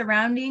shadows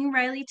surrounding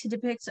Riley to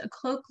depict a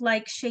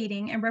cloak-like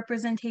shading and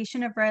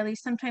representation of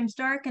Riley's sometimes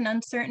dark and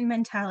uncertain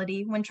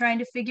mentality when trying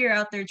to figure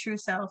out their true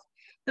self.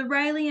 The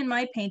Riley in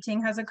my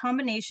painting has a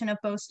combination of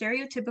both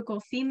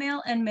stereotypical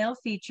female and male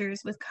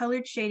features with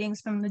colored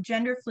shadings from the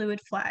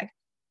gender-fluid flag.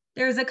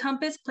 There is a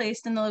compass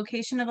placed in the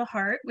location of the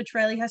heart, which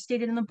Riley has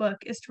stated in the book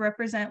is to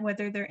represent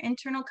whether their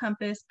internal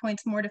compass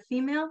points more to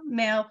female,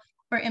 male,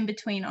 or in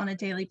between on a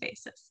daily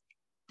basis.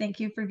 Thank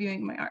you for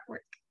viewing my artwork.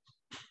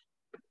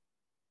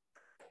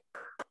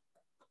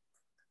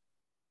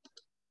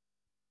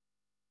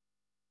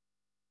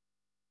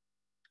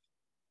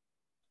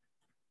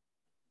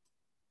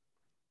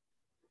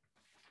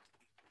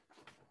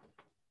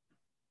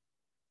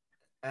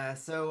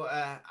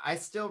 I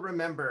still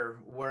remember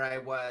where I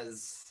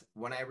was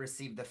when I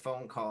received the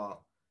phone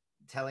call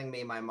telling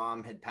me my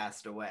mom had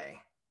passed away.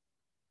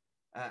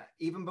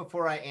 Even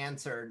before I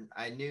answered,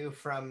 I knew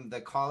from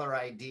the caller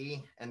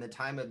ID and the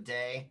time of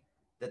day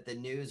that the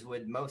news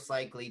would most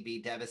likely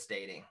be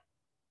devastating.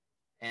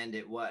 And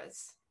it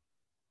was.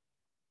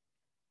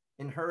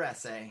 In her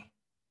essay,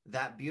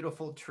 That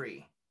Beautiful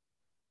Tree,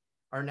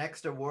 our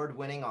next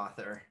award-winning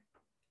author,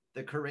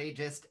 the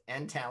courageous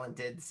and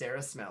talented Sarah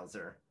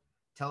Smelzer,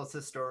 tells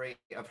the story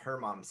of her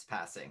mom's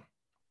passing.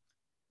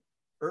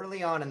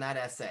 Early on in that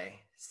essay,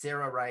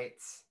 Sarah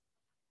writes,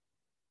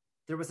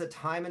 "There was a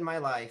time in my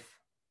life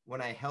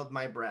when I held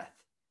my breath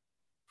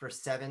for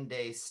 7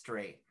 days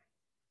straight.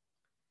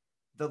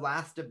 The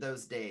last of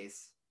those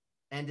days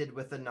ended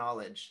with the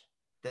knowledge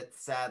that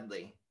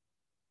sadly,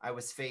 I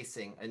was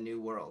facing a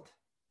new world."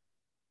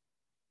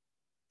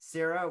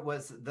 Sarah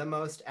was the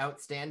most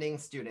outstanding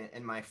student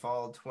in my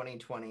fall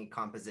 2020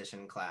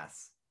 composition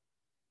class,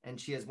 and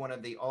she is one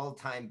of the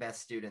all-time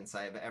best students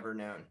I have ever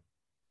known.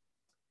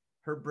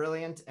 Her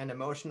brilliant and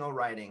emotional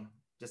writing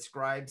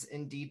describes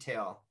in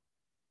detail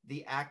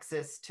the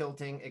axis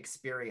tilting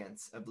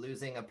experience of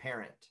losing a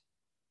parent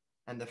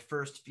and the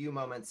first few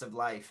moments of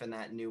life in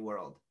that new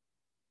world.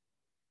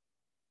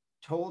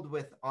 Told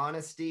with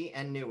honesty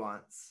and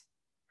nuance,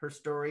 Her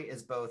story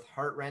is both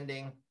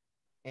heartrending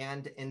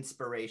and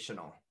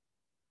inspirational.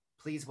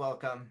 Please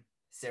welcome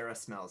Sarah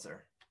Smelzer.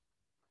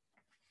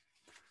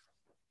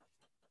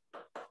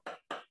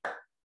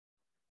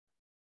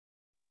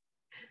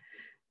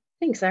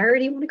 Thanks, I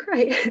already want to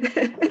cry.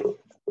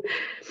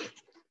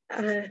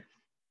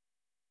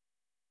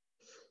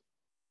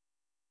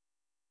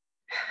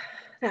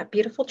 That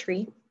beautiful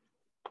tree.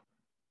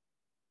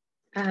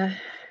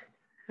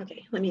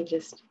 Okay, let me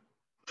just.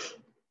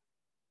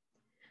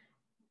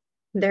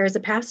 There is a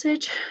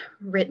passage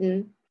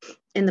written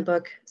in the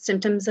book,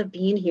 Symptoms of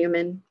Being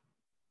Human,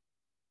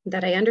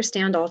 that I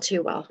understand all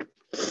too well.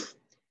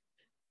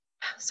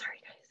 Sorry,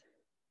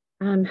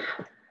 guys.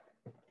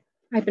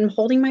 I've been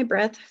holding my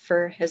breath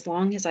for as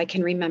long as I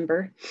can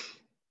remember,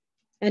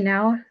 and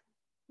now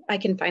I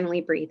can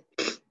finally breathe.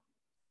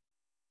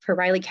 For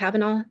Riley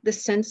Kavanaugh, the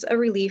sense of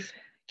relief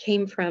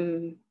came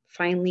from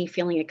finally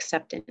feeling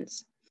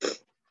acceptance.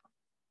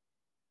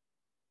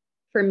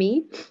 For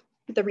me,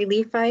 the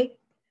relief I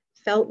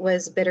felt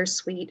was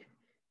bittersweet,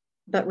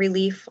 but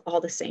relief all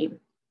the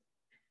same.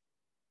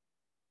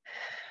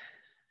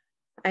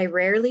 I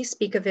rarely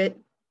speak of it,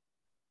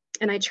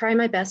 and I try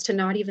my best to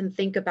not even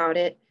think about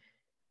it,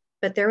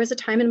 but there was a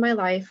time in my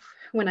life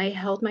when I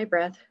held my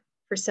breath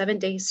for 7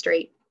 days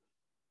straight.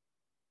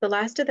 The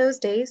last of those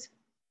days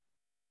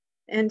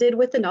ended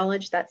with the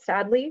knowledge that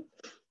sadly,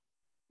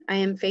 I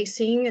am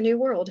facing a new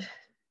world,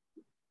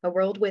 a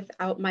world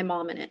without my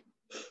mom in it.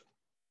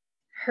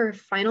 Her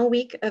final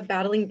week of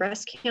battling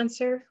breast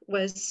cancer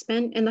was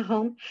spent in the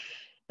home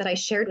that I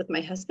shared with my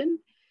husband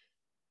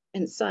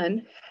and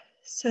son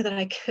so that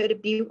I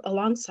could be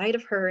alongside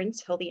of her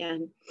until the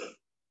end.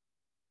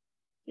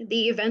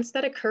 The events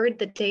that occurred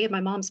the day of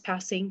my mom's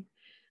passing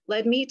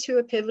led me to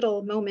a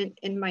pivotal moment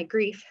in my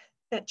grief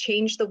that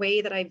changed the way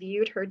that I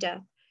viewed her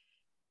death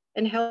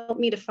and helped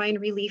me to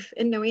find relief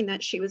in knowing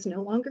that she was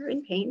no longer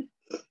in pain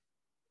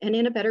and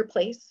in a better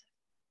place.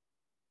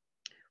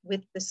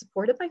 With the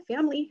support of my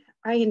family,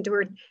 I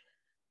endured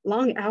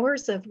long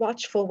hours of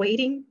watchful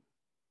waiting,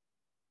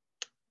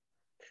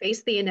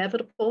 faced the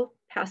inevitable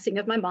passing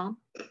of my mom,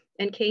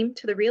 and came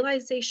to the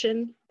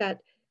realization that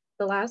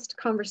the last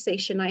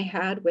conversation I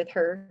had with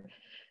her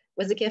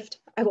was a gift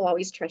I will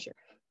always treasure.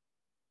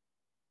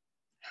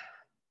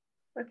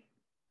 Okay.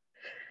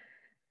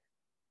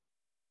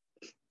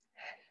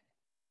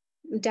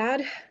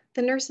 Dad,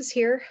 the nurse is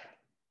here.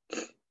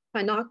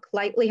 I knock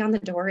lightly on the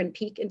door and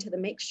peek into the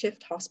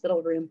makeshift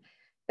hospital room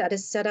that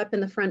is set up in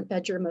the front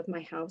bedroom of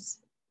my house.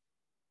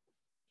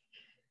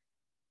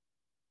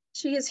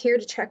 She is here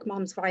to check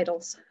Mom's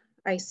vitals,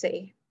 I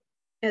say,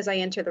 as I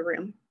enter the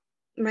room,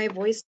 my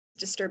voice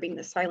disturbing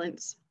the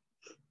silence.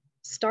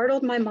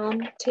 Startled, my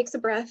mom takes a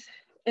breath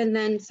and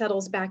then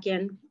settles back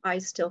in,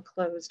 eyes still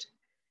closed.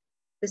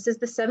 This is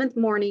the 7th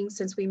morning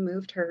since we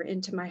moved her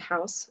into my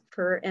house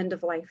for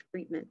end-of-life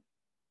treatment.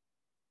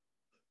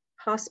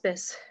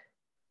 Hospice.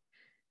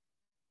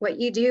 What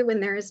you do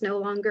when there is no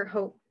longer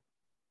hope.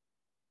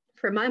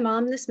 For my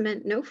mom, this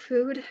meant no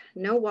food,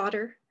 no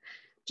water,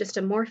 just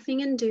a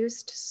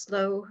morphine-induced,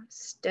 slow,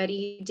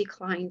 steady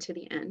decline to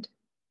the end.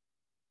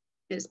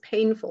 It is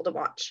painful to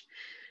watch,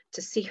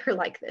 to see her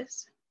like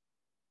this,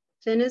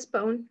 thin as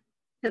bone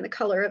and the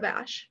color of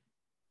ash.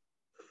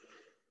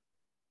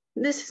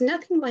 This is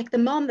nothing like the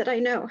mom that I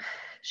know.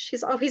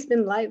 She's always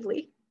been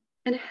lively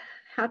and a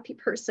happy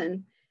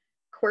person,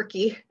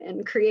 quirky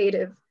and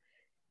creative.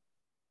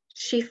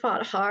 She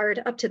fought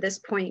hard up to this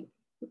point,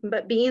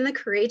 but being the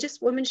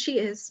courageous woman she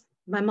is,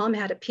 my mom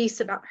had a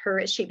peace about her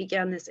as she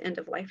began this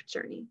end-of-life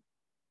journey.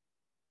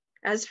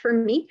 As for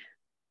me,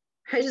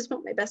 I just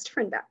want my best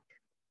friend back.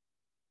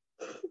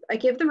 I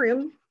give the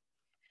room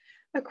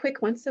a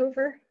quick once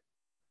over,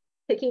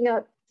 picking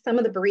up some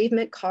of the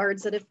bereavement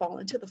cards that had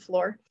fallen to the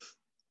floor.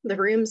 The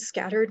room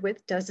scattered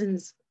with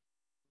dozens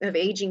of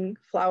aging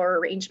flower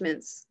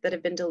arrangements that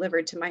have been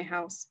delivered to my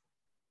house,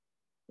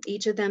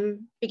 each of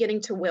them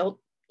beginning to wilt,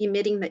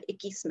 emitting the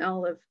icky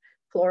smell of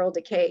floral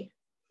decay.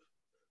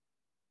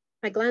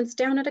 I glanced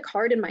down at a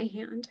card in my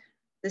hand.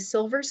 The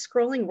silver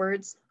scrolling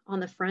words on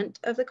the front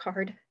of the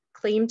card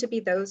claimed to be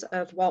those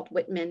of Walt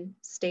Whitman,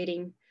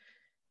 stating,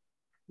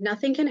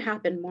 "Nothing can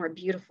happen more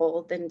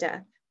beautiful than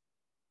death."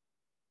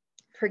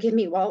 Forgive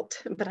me,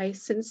 Walt, but I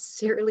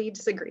sincerely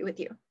disagree with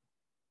you.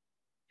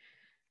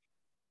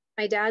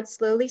 My dad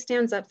slowly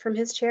stands up from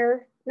his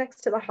chair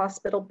next to the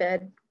hospital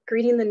bed,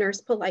 greeting the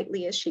nurse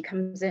politely as she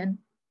comes in.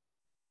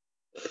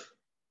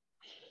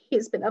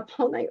 He's been up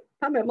all night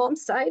by my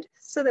mom's side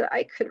so that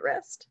I could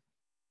rest.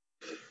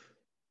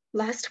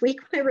 Last week,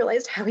 when I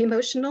realized how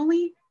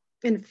emotionally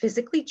and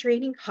physically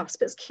draining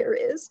hospice care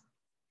is,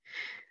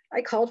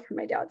 I called for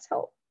my dad's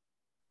help.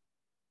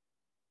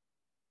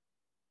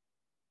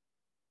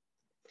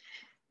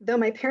 Though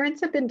my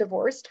parents have been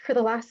divorced for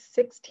the last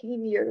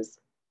 16 years,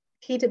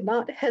 he did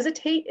not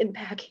hesitate in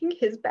packing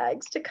his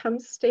bags to come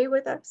stay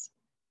with us.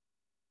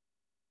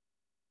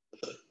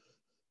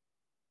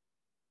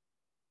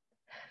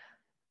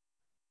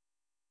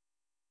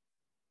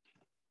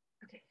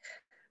 Okay.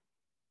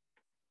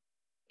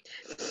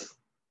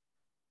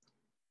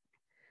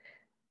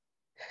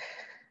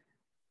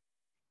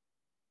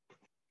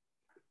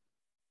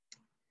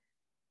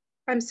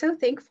 I'm so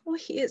thankful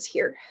he is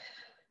here.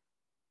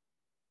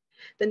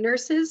 The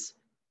nurse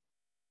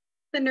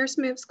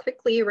moves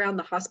quickly around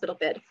the hospital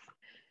bed,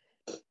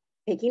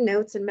 taking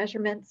notes and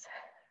measurements.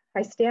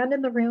 I stand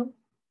in the room,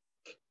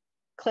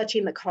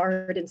 clutching the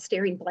card and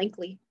staring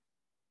blankly.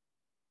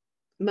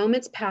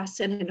 Moments pass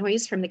and a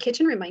noise from the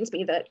kitchen reminds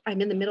me that I'm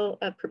in the middle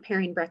of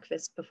preparing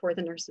breakfast before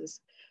the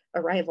nurse's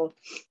arrival.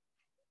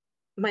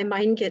 My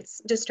mind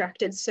gets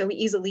distracted so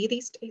easily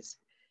these days.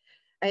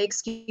 I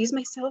excuse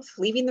myself,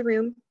 leaving the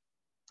room,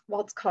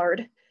 Walt's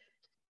card,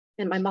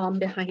 and my mom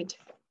behind.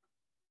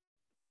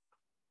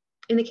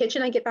 In the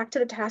kitchen, I get back to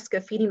the task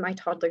of feeding my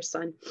toddler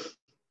son.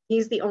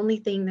 He's the only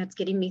thing that's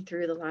getting me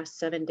through the last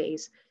 7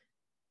 days,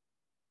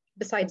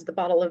 besides the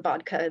bottle of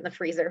vodka in the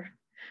freezer,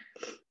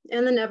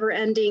 and the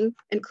never-ending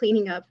and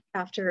cleaning up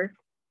after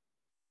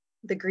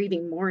the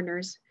grieving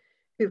mourners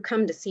who've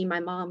come to see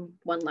my mom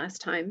one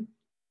last time.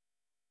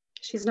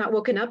 She's not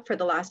woken up for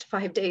the last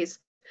 5 days,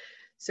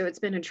 so it's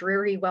been a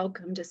dreary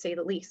welcome to say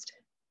the least.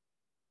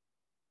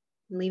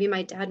 I'm leaving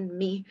my dad and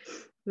me,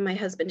 and my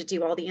husband to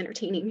do all the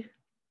entertaining.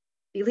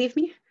 Believe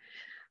me,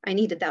 I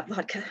needed that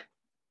vodka.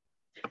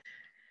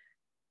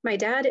 My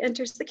dad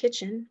enters the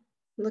kitchen,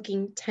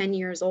 looking 10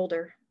 years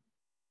older.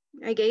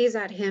 I gaze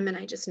at him and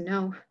I just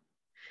know.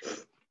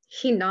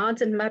 He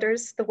nods and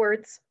mutters the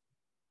words,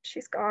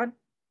 "She's gone."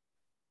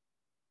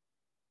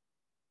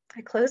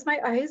 I close my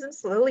eyes and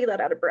slowly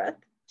let out a breath,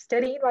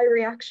 steadying my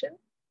reaction.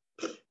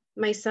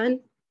 My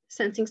son,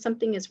 sensing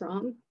something is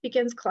wrong,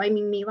 begins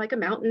climbing me like a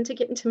mountain to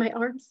get into my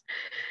arms.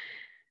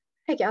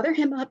 I gather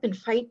him up and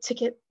fight to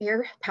get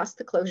air past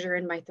the closure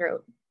in my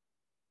throat.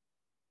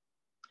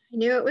 I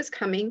knew it was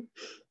coming,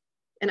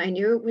 and I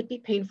knew it would be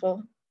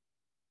painful.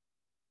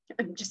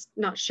 I'm just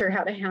not sure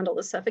how to handle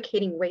the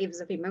suffocating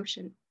waves of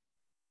emotion.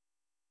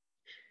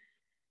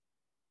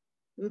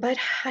 But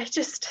I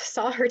just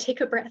saw her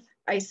take a breath,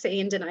 I say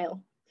in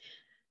denial.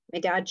 My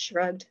dad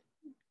shrugs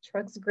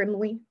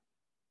grimly.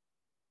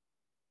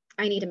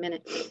 "I need a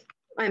minute,"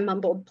 I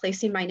mumbled,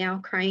 placing my now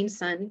crying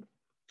son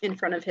in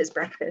front of his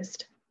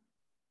breakfast.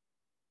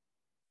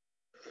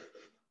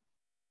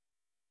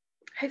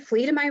 I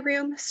flee to my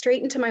room,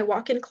 straight into my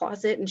walk-in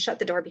closet, and shut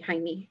the door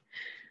behind me.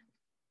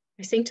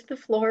 I sink to the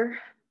floor,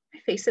 my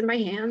face in my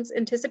hands,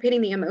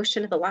 anticipating the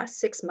emotion of the last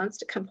 6 months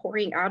to come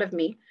pouring out of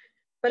me,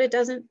 but it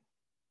doesn't.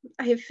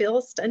 I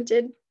feel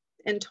stunted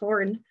and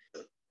torn.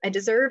 I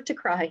deserve to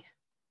cry.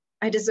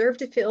 I deserve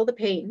to feel the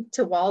pain,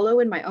 to wallow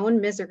in my own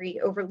misery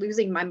over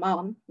losing my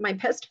mom, my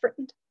best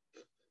friend.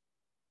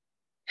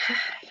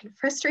 In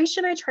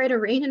frustration, I try to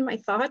rein in my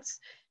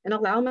thoughts and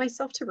allow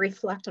myself to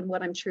reflect on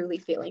what I'm truly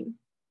feeling.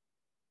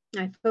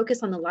 I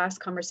focus on the last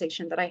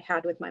conversation that I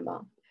had with my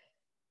mom.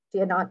 She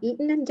had not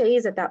eaten in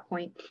days at that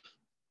point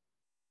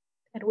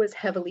and was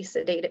heavily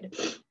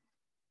sedated.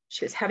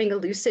 She was having a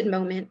lucid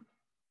moment.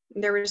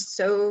 There were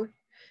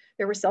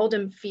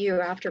seldom few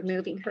after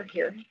moving her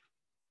here.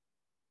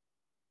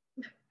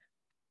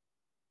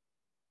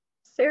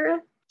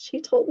 "Sarah,"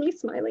 she told me,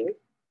 smiling,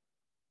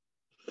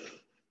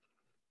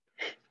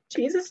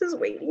 "Jesus is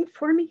waiting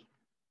for me.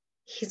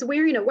 He's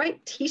wearing a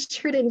white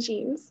t-shirt and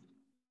jeans,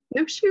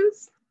 no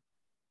shoes.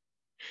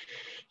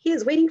 He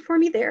is waiting for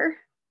me there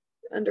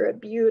under a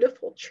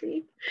beautiful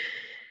tree,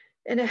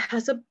 and it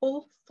has a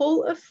bowl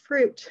full of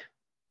fruit.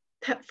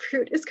 That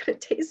fruit is going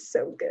to taste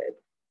so good."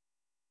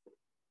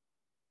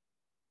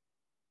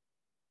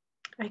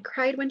 I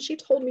cried when she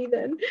told me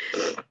then,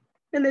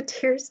 and the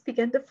tears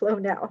began to flow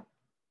now.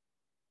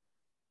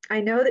 I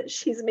know that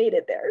she's made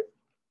it there,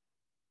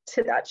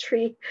 to that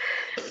tree.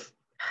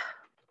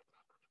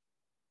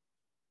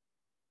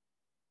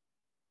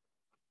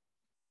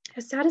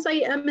 As sad as I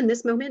am in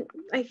this moment,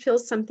 I feel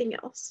something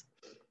else.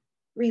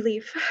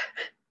 Relief.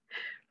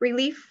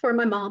 Relief for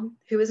my mom,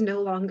 who is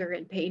no longer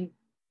in pain.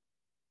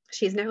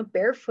 She's now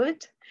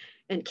barefoot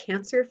and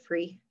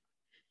cancer-free,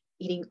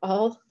 eating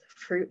all the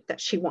fruit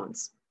that she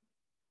wants.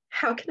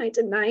 How can I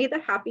deny the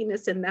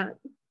happiness in that?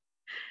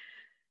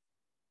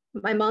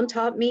 My mom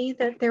taught me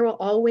that there will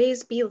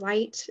always be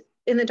light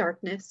in the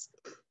darkness.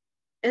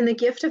 And the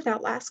gift of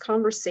that last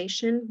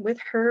conversation with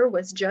her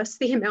was just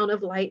the amount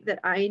of light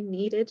that I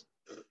needed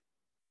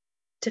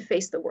to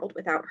face the world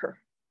without her.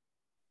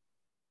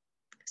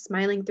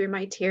 Smiling through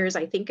my tears,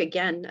 I think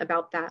again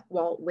about that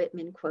Walt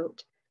Whitman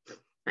quote.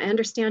 I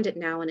understand it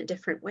now in a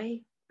different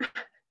way.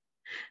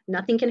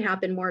 Nothing can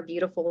happen more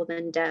beautiful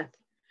than death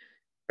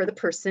for the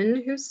person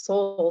whose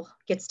soul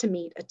gets to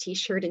meet a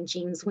t-shirt and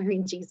jeans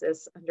wearing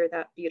Jesus under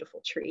that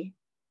beautiful tree.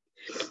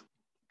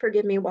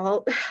 Forgive me,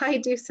 Walt. I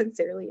do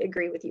sincerely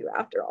agree with you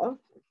after all.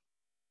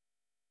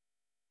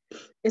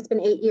 It's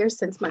been 8 years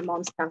since my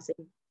mom's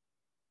passing.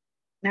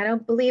 I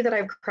don't believe that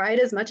I've cried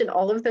as much in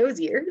all of those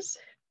years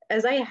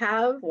as I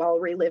have while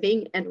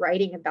reliving and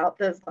writing about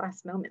those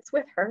last moments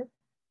with her,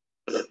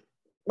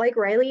 like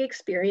Riley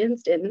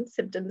experienced in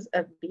Symptoms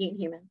of Being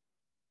Human.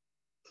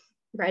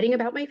 Writing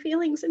about my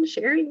feelings and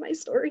sharing my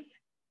story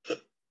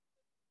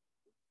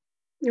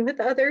with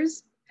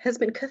others has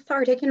been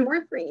cathartic and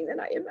more freeing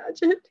than I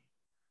imagined.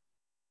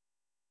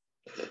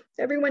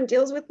 Everyone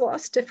deals with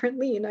loss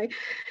differently, and I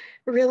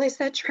realize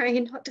that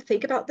trying not to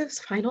think about those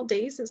final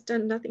days has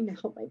done nothing to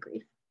help my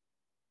grief.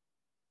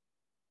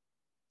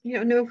 You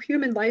know, no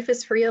human life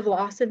is free of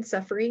loss and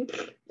suffering,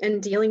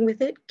 and dealing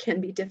with it can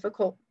be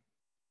difficult.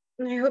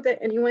 And I hope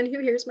that anyone who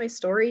hears my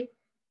story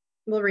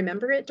will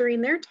remember it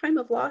during their time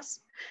of loss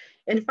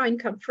and find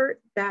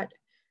comfort that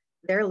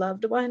their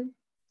loved one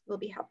will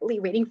be happily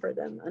waiting for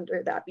them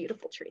under that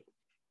beautiful tree.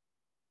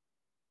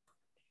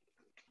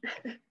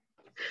 That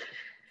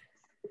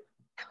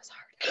was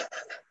hard.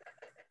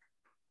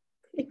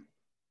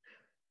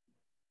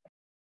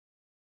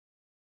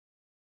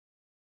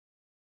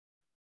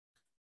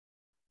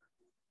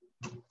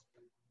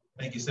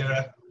 Thank you,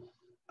 Sarah.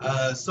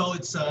 So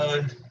it's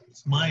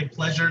my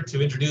pleasure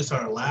to introduce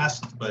our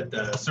last, but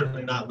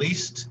certainly not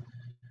least,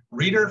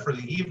 reader for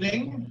the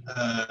evening,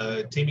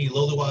 Temi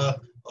Lolua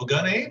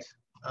Ogunade.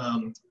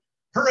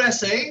 Her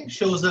essay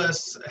shows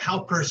us how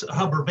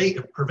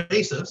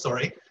pervasive,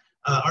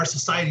 our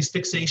society's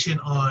fixation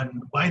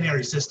on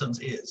binary systems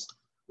is.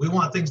 We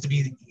want things to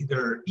be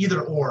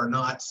either or,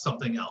 not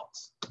something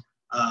else.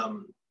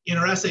 In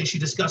her essay, she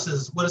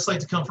discusses what it's like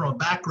to come from a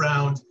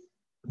background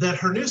that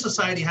her new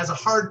society has a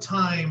hard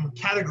time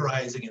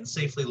categorizing and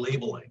safely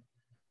labeling.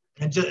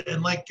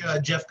 And like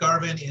Jeff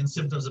Garvin in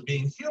Symptoms of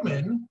Being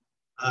Human,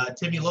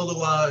 Temi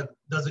Lolua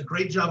does a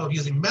great job of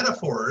using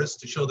metaphors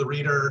to show the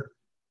reader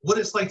what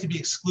it's like to be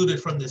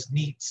excluded from this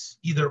neat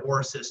either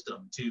or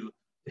system, to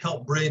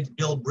help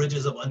build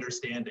bridges of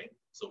understanding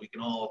so we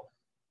can all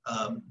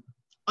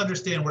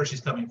understand where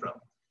she's coming from.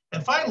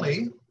 And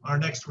finally, our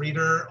next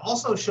reader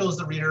also shows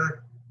the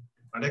reader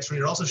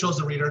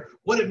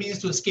what it means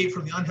to escape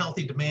from the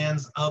unhealthy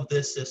demands of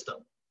this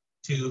system,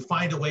 to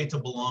find a way to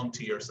belong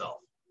to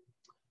yourself.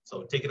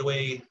 So take it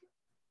away,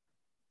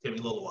 Temi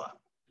Lolua.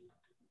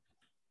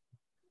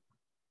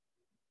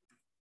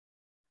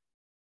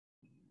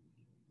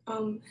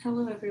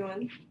 Hello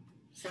everyone.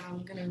 So I'm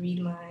gonna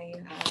read my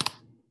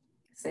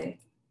essay.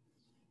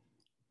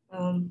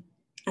 I'm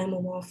a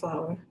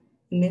wallflower,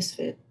 a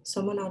misfit,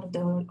 someone out of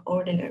the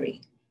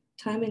ordinary.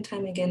 Time and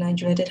time again, I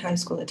dreaded high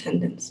school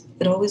attendance.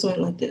 It always went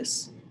like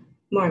this.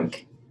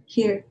 Mark,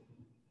 here.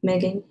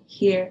 Megan,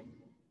 here.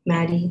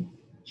 Maddie,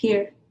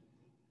 here.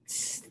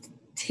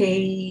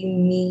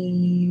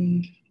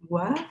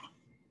 What?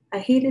 I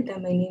hated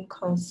that my name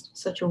caused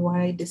such a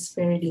wide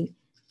disparity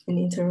and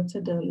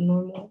interrupted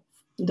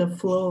the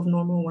flow of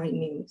normal white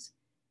names.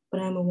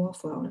 But I'm a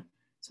wallflower,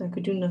 so I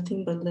could do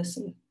nothing but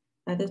listen,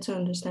 either to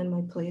understand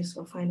my place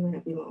or find where I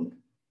belong.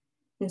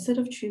 Instead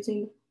of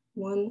choosing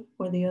one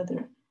or the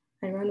other,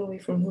 I ran away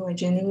from who I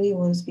genuinely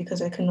was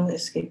because I could not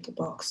escape the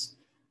box.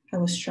 I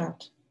was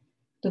trapped.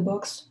 The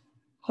box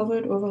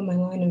hovered over my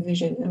line of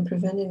vision and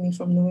prevented me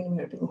from knowing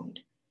where I belonged.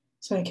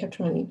 So I kept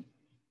running,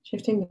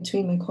 shifting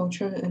between my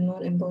culture and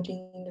not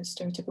embodying the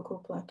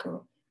stereotypical Black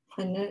girl.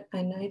 I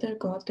neither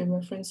got the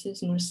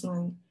references nor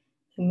slang,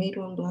 and made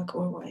one black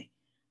or white.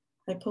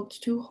 I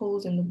poked 2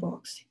 holes in the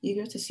box,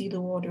 eager to see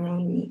the world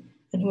around me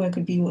and who I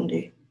could be one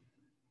day.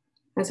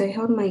 As I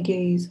held my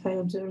gaze, I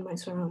observed my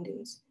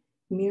surroundings,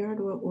 mirrored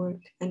what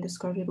worked and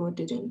discarded what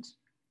didn't.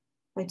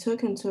 I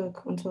took and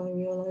took until I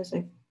realized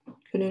I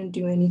couldn't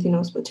do anything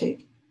else but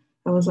take.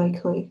 I was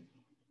like clay,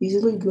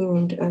 easily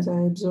groomed as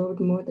I absorbed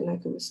more than I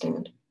could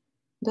withstand.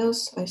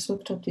 Thus, I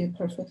soaked up the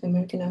perfect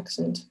American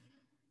accent,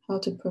 how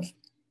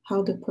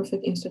the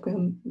perfect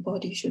Instagram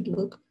body should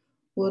look,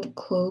 what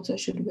clothes I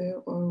should wear,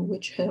 or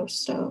which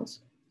hairstyles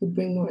would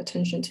bring more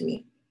attention to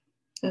me.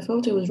 I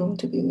felt it was wrong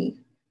to be me.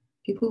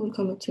 People would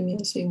come up to me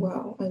and say,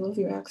 "Wow, I love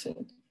your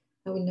accent,"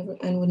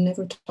 would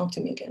never talk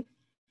to me again.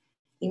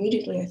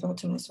 Immediately, I thought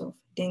to myself,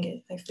 dang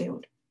it, I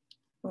failed.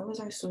 Why was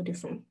I so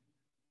different?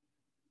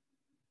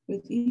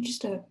 With each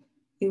step,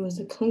 it was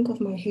the clink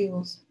of my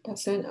heels that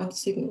sent out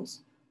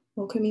signals,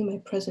 welcoming my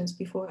presence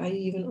before I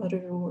even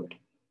uttered a word.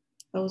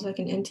 I was like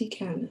an empty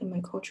can, and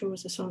my culture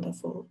was the sound that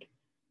followed.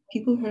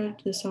 People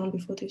heard the sound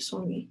before they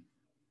saw me.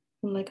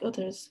 Unlike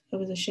others, I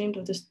was ashamed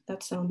of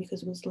that sound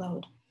because it was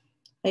loud.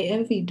 I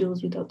envied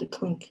those without the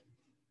clink.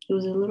 It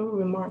was the little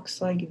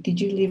remarks like, "Did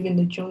you live in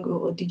the jungle?"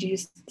 or "Did you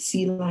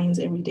see lions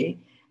every day?"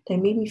 that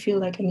made me feel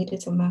like I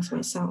needed to mask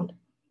my sound.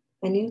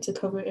 I needed to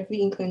cover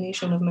every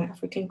inclination of my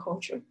African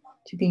culture,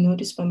 to be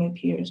noticed by my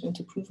peers, and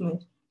to prove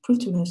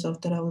to myself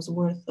that I was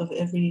worth of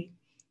any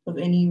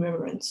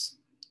reverence.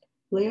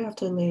 Layer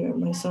after layer,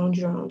 my sound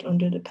drowned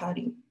under the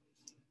padding.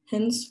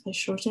 Hence, I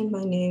shortened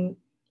my name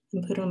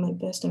and put on my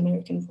best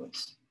American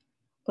voice.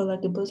 But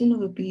like the buzzing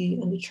of a bee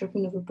and the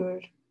chirping of a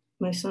bird,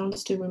 my sound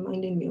still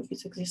reminded me of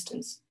its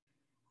existence.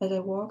 As I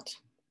walked,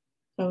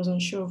 I was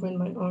unsure of when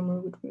my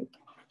armor would rip,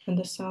 and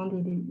the sound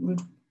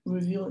would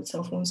reveal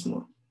itself once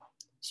more.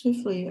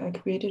 Swiftly, I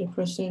created a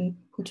person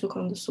who took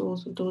on the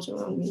souls of those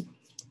around me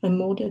and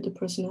molded the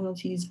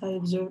personalities I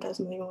observed as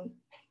my own.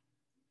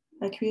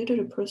 I created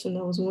a person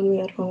that was one way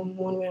at home,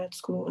 one way at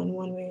school, and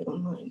one way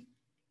online.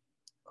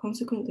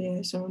 Consequently,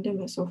 I surrounded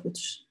myself with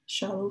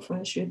shallow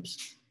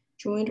friendships,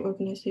 joined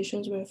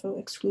organizations where I felt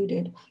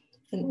excluded,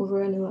 and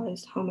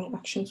overanalyzed how my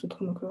actions would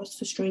come across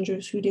to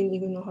strangers who didn't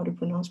even know how to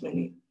pronounce my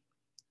name.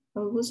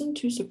 I wasn't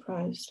too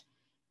surprised.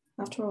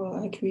 After all,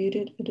 I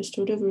created a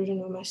distorted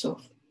version of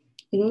myself.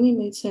 It only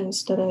made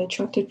sense that I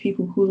attracted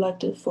people who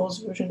liked a false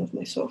version of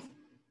myself.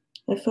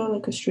 I felt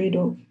like a stray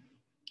dog,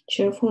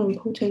 cheerful and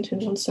potent in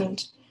one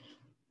sense,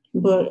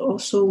 but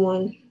also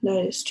one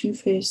that is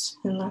two-faced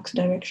and lacks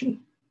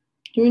direction.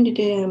 During the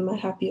day, I am my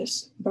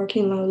happiest,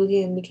 barking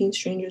loudly and licking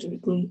strangers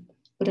with glee,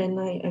 but at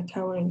night, I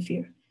cower in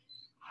fear,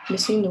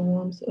 missing the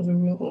warmth of a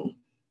real home.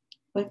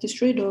 Like the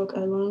stray dog,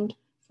 I longed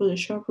for the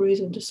sharp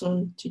rays of the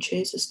sun to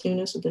chase the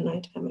stillness of the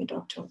night and my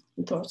dark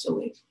thoughts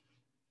away.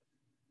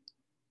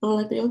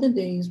 Unlike the other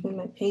days when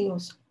my pain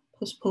was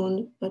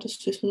postponed by the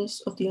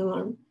swiftness of the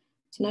alarm,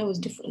 tonight was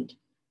different.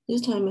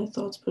 This time my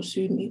thoughts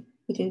pursued me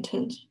with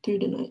intent through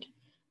the night.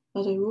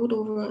 As I rolled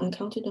over and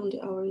counted down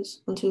the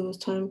hours until it was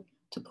time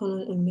to put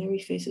on a merry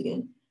face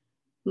again,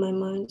 my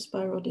mind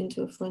spiraled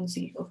into a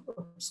frenzy of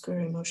obscure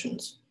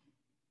emotions.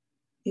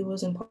 It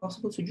was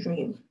impossible to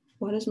dream.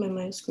 Why does my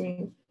mind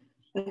scream?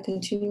 I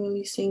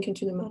continually sink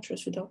into the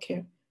mattress without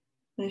care.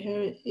 My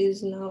hair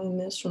is now a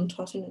mess from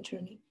tossing and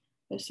turning.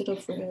 I sit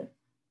up for air.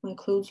 My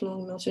clothes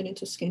long melted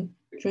into skin,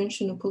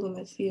 drenched in a pool of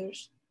my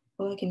fears.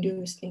 All I can do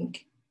is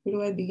think. Where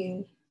do I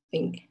begin?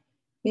 Think.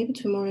 Maybe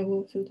tomorrow I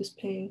won't feel this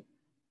pain.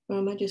 Or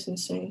am I just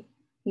insane?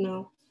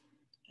 No,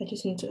 I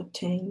just need to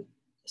obtain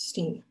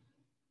esteem.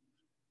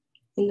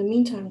 In the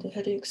meantime, the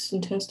headaches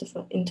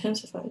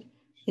intensified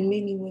and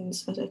made me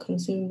wince as I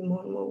consumed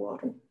more and more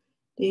water.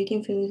 The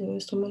aching feelings in my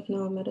stomach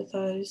now met the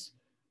thighs,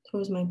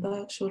 towards my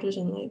back, shoulders,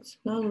 and legs,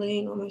 now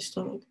laying on my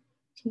stomach.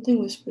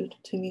 Something whispered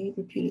to me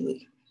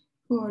repeatedly,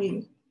 "Who are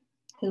you?"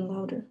 And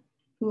louder,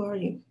 "Who are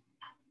you?"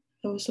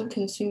 I was so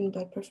consumed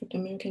by perfect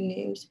American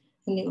names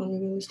and the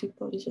unrealistic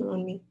bodies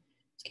around me,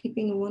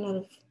 skipping 1 out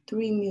of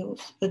 3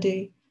 meals a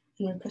day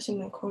and repressing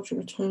my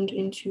culture turned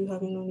into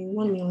having only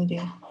 1 meal a day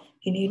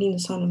and hating the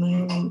sound of my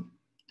own name.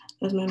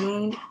 As my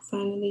mind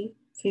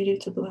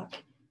faded to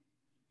black,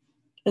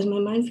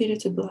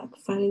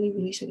 finally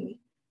releasing me,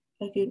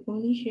 I could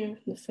only hear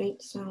the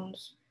faint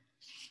sounds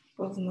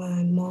of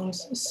my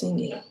mom's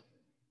singing.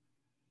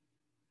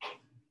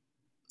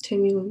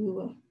 Temi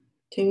Lulua,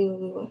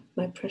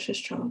 my precious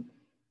child,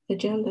 a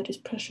gem that is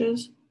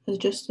precious as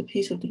just a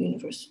piece of the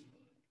universe.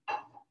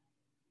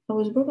 I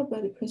was brought up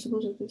by the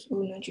principles of this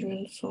old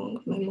Nigerian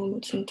song my mom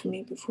would sing to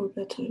me before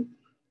bedtime.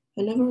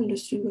 I never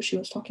understood what she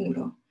was talking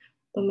about,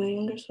 but my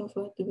younger self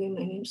liked the way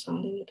my name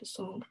sounded in the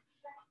song,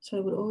 so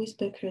I would always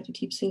beg her to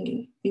keep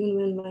singing, even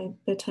when my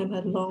bedtime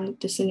had long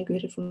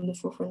disintegrated from the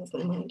forefront of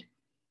my mind.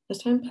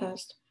 As time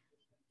passed,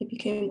 it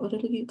became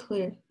utterly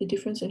clear the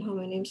difference in how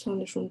my name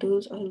sounded from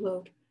those I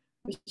loved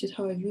versus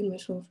how I viewed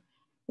myself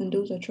and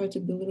those that tried to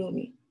belittle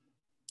me.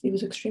 It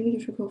was extremely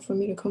difficult for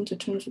me to come to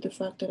terms with the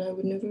fact that I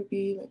would never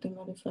be like the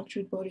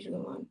manufactured bodies of the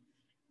line.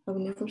 I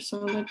would never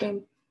sound like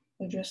them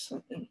or dress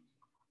like them.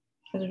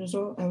 As a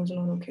result, I was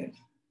not okay.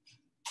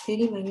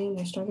 Hating my name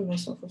and starving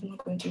myself was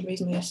not going to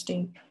raise my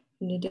esteem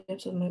in the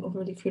depths of my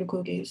overly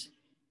critical gaze.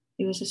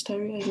 It was the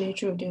starry-eyed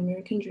nature of the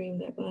American dream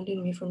that blinded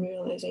me from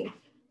realizing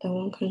that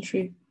one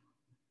country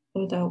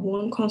or that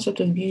one concept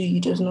of beauty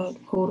does not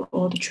hold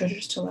all the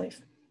treasures to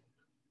life.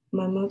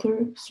 My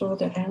mother saw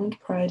the errant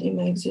pride in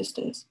my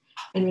existence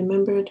and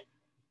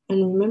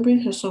remembering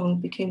her song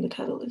became the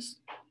catalyst.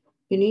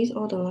 Beneath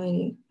all the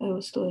lining, I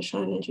was still a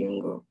shy Nigerian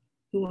girl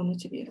who wanted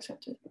to be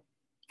accepted.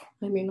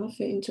 I may not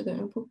fit into the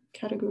ample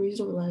categories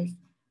of life,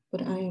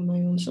 but I am my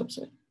own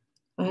subset.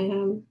 I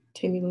am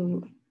Temi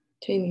Lulu,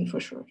 Temi for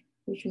short,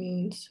 which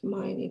means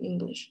mine in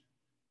English.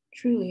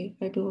 Truly,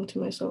 I belong to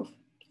myself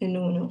and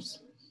no one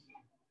else.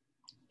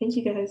 Thank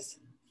you guys.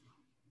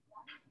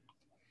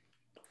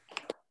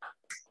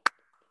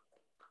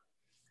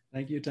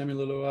 Thank you, Temi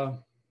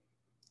Lulua.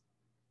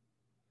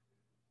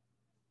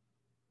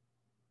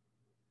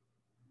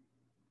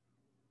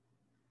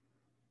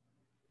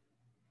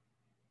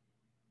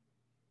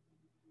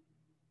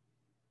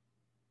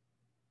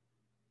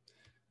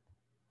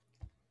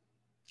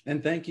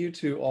 And thank you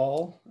to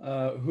all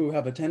who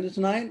have attended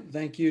tonight.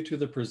 Thank you to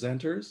the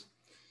presenters.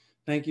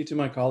 Thank you to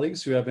my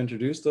colleagues who have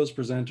introduced those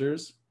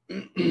presenters.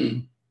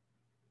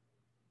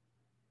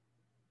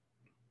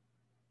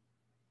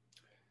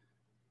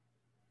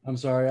 I'm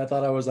sorry, I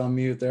thought I was on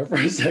mute there for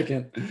a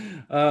second.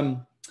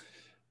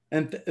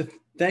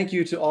 Thank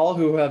you to all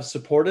who have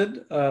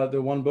supported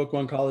the One Book,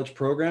 One College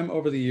program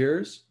over the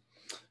years.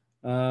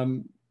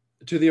 To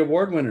the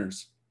award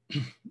winners,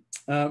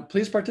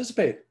 please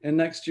participate in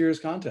next year's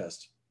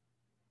contest.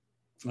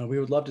 We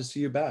would love to see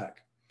you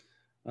back.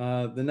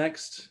 The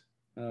next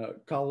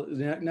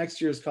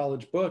year's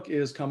college book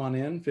is Come On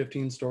In,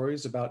 15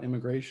 Stories About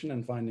Immigration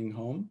and Finding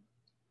Home.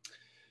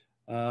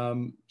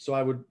 So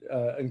I would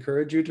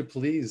encourage you to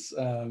please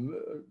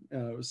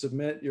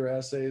submit your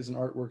essays and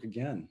artwork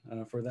again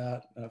for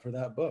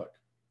that book.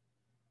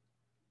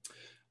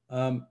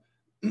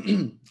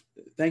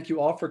 Thank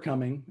you all for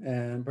coming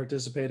and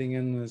participating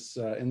in this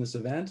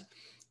event.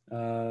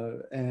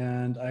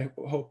 And I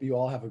hope you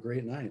all have a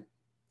great night.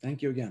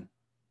 Thank you again.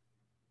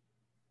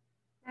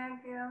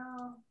 Thank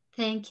you.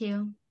 Thank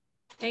you.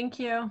 Thank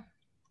you.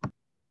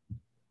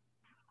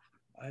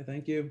 Bye,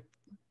 thank you.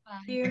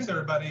 Bye. Thanks,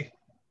 everybody.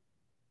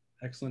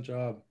 Excellent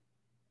job.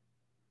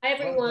 Hi,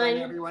 Well everyone. done,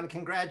 everyone.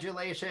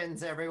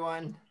 Congratulations,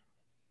 everyone.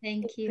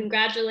 Thank you.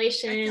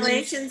 Congratulations.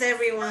 Congratulations,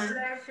 everyone.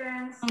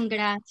 Congratulations.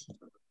 Congrats.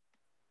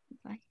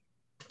 Bye.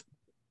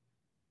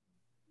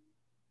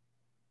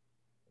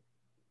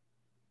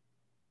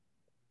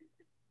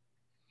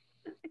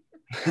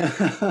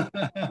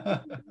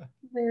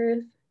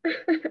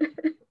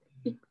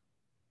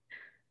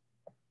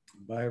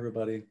 Bye,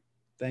 everybody.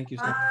 Thank you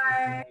so much.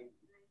 Bye.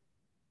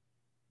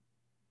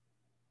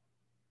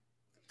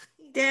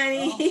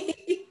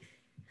 Danny.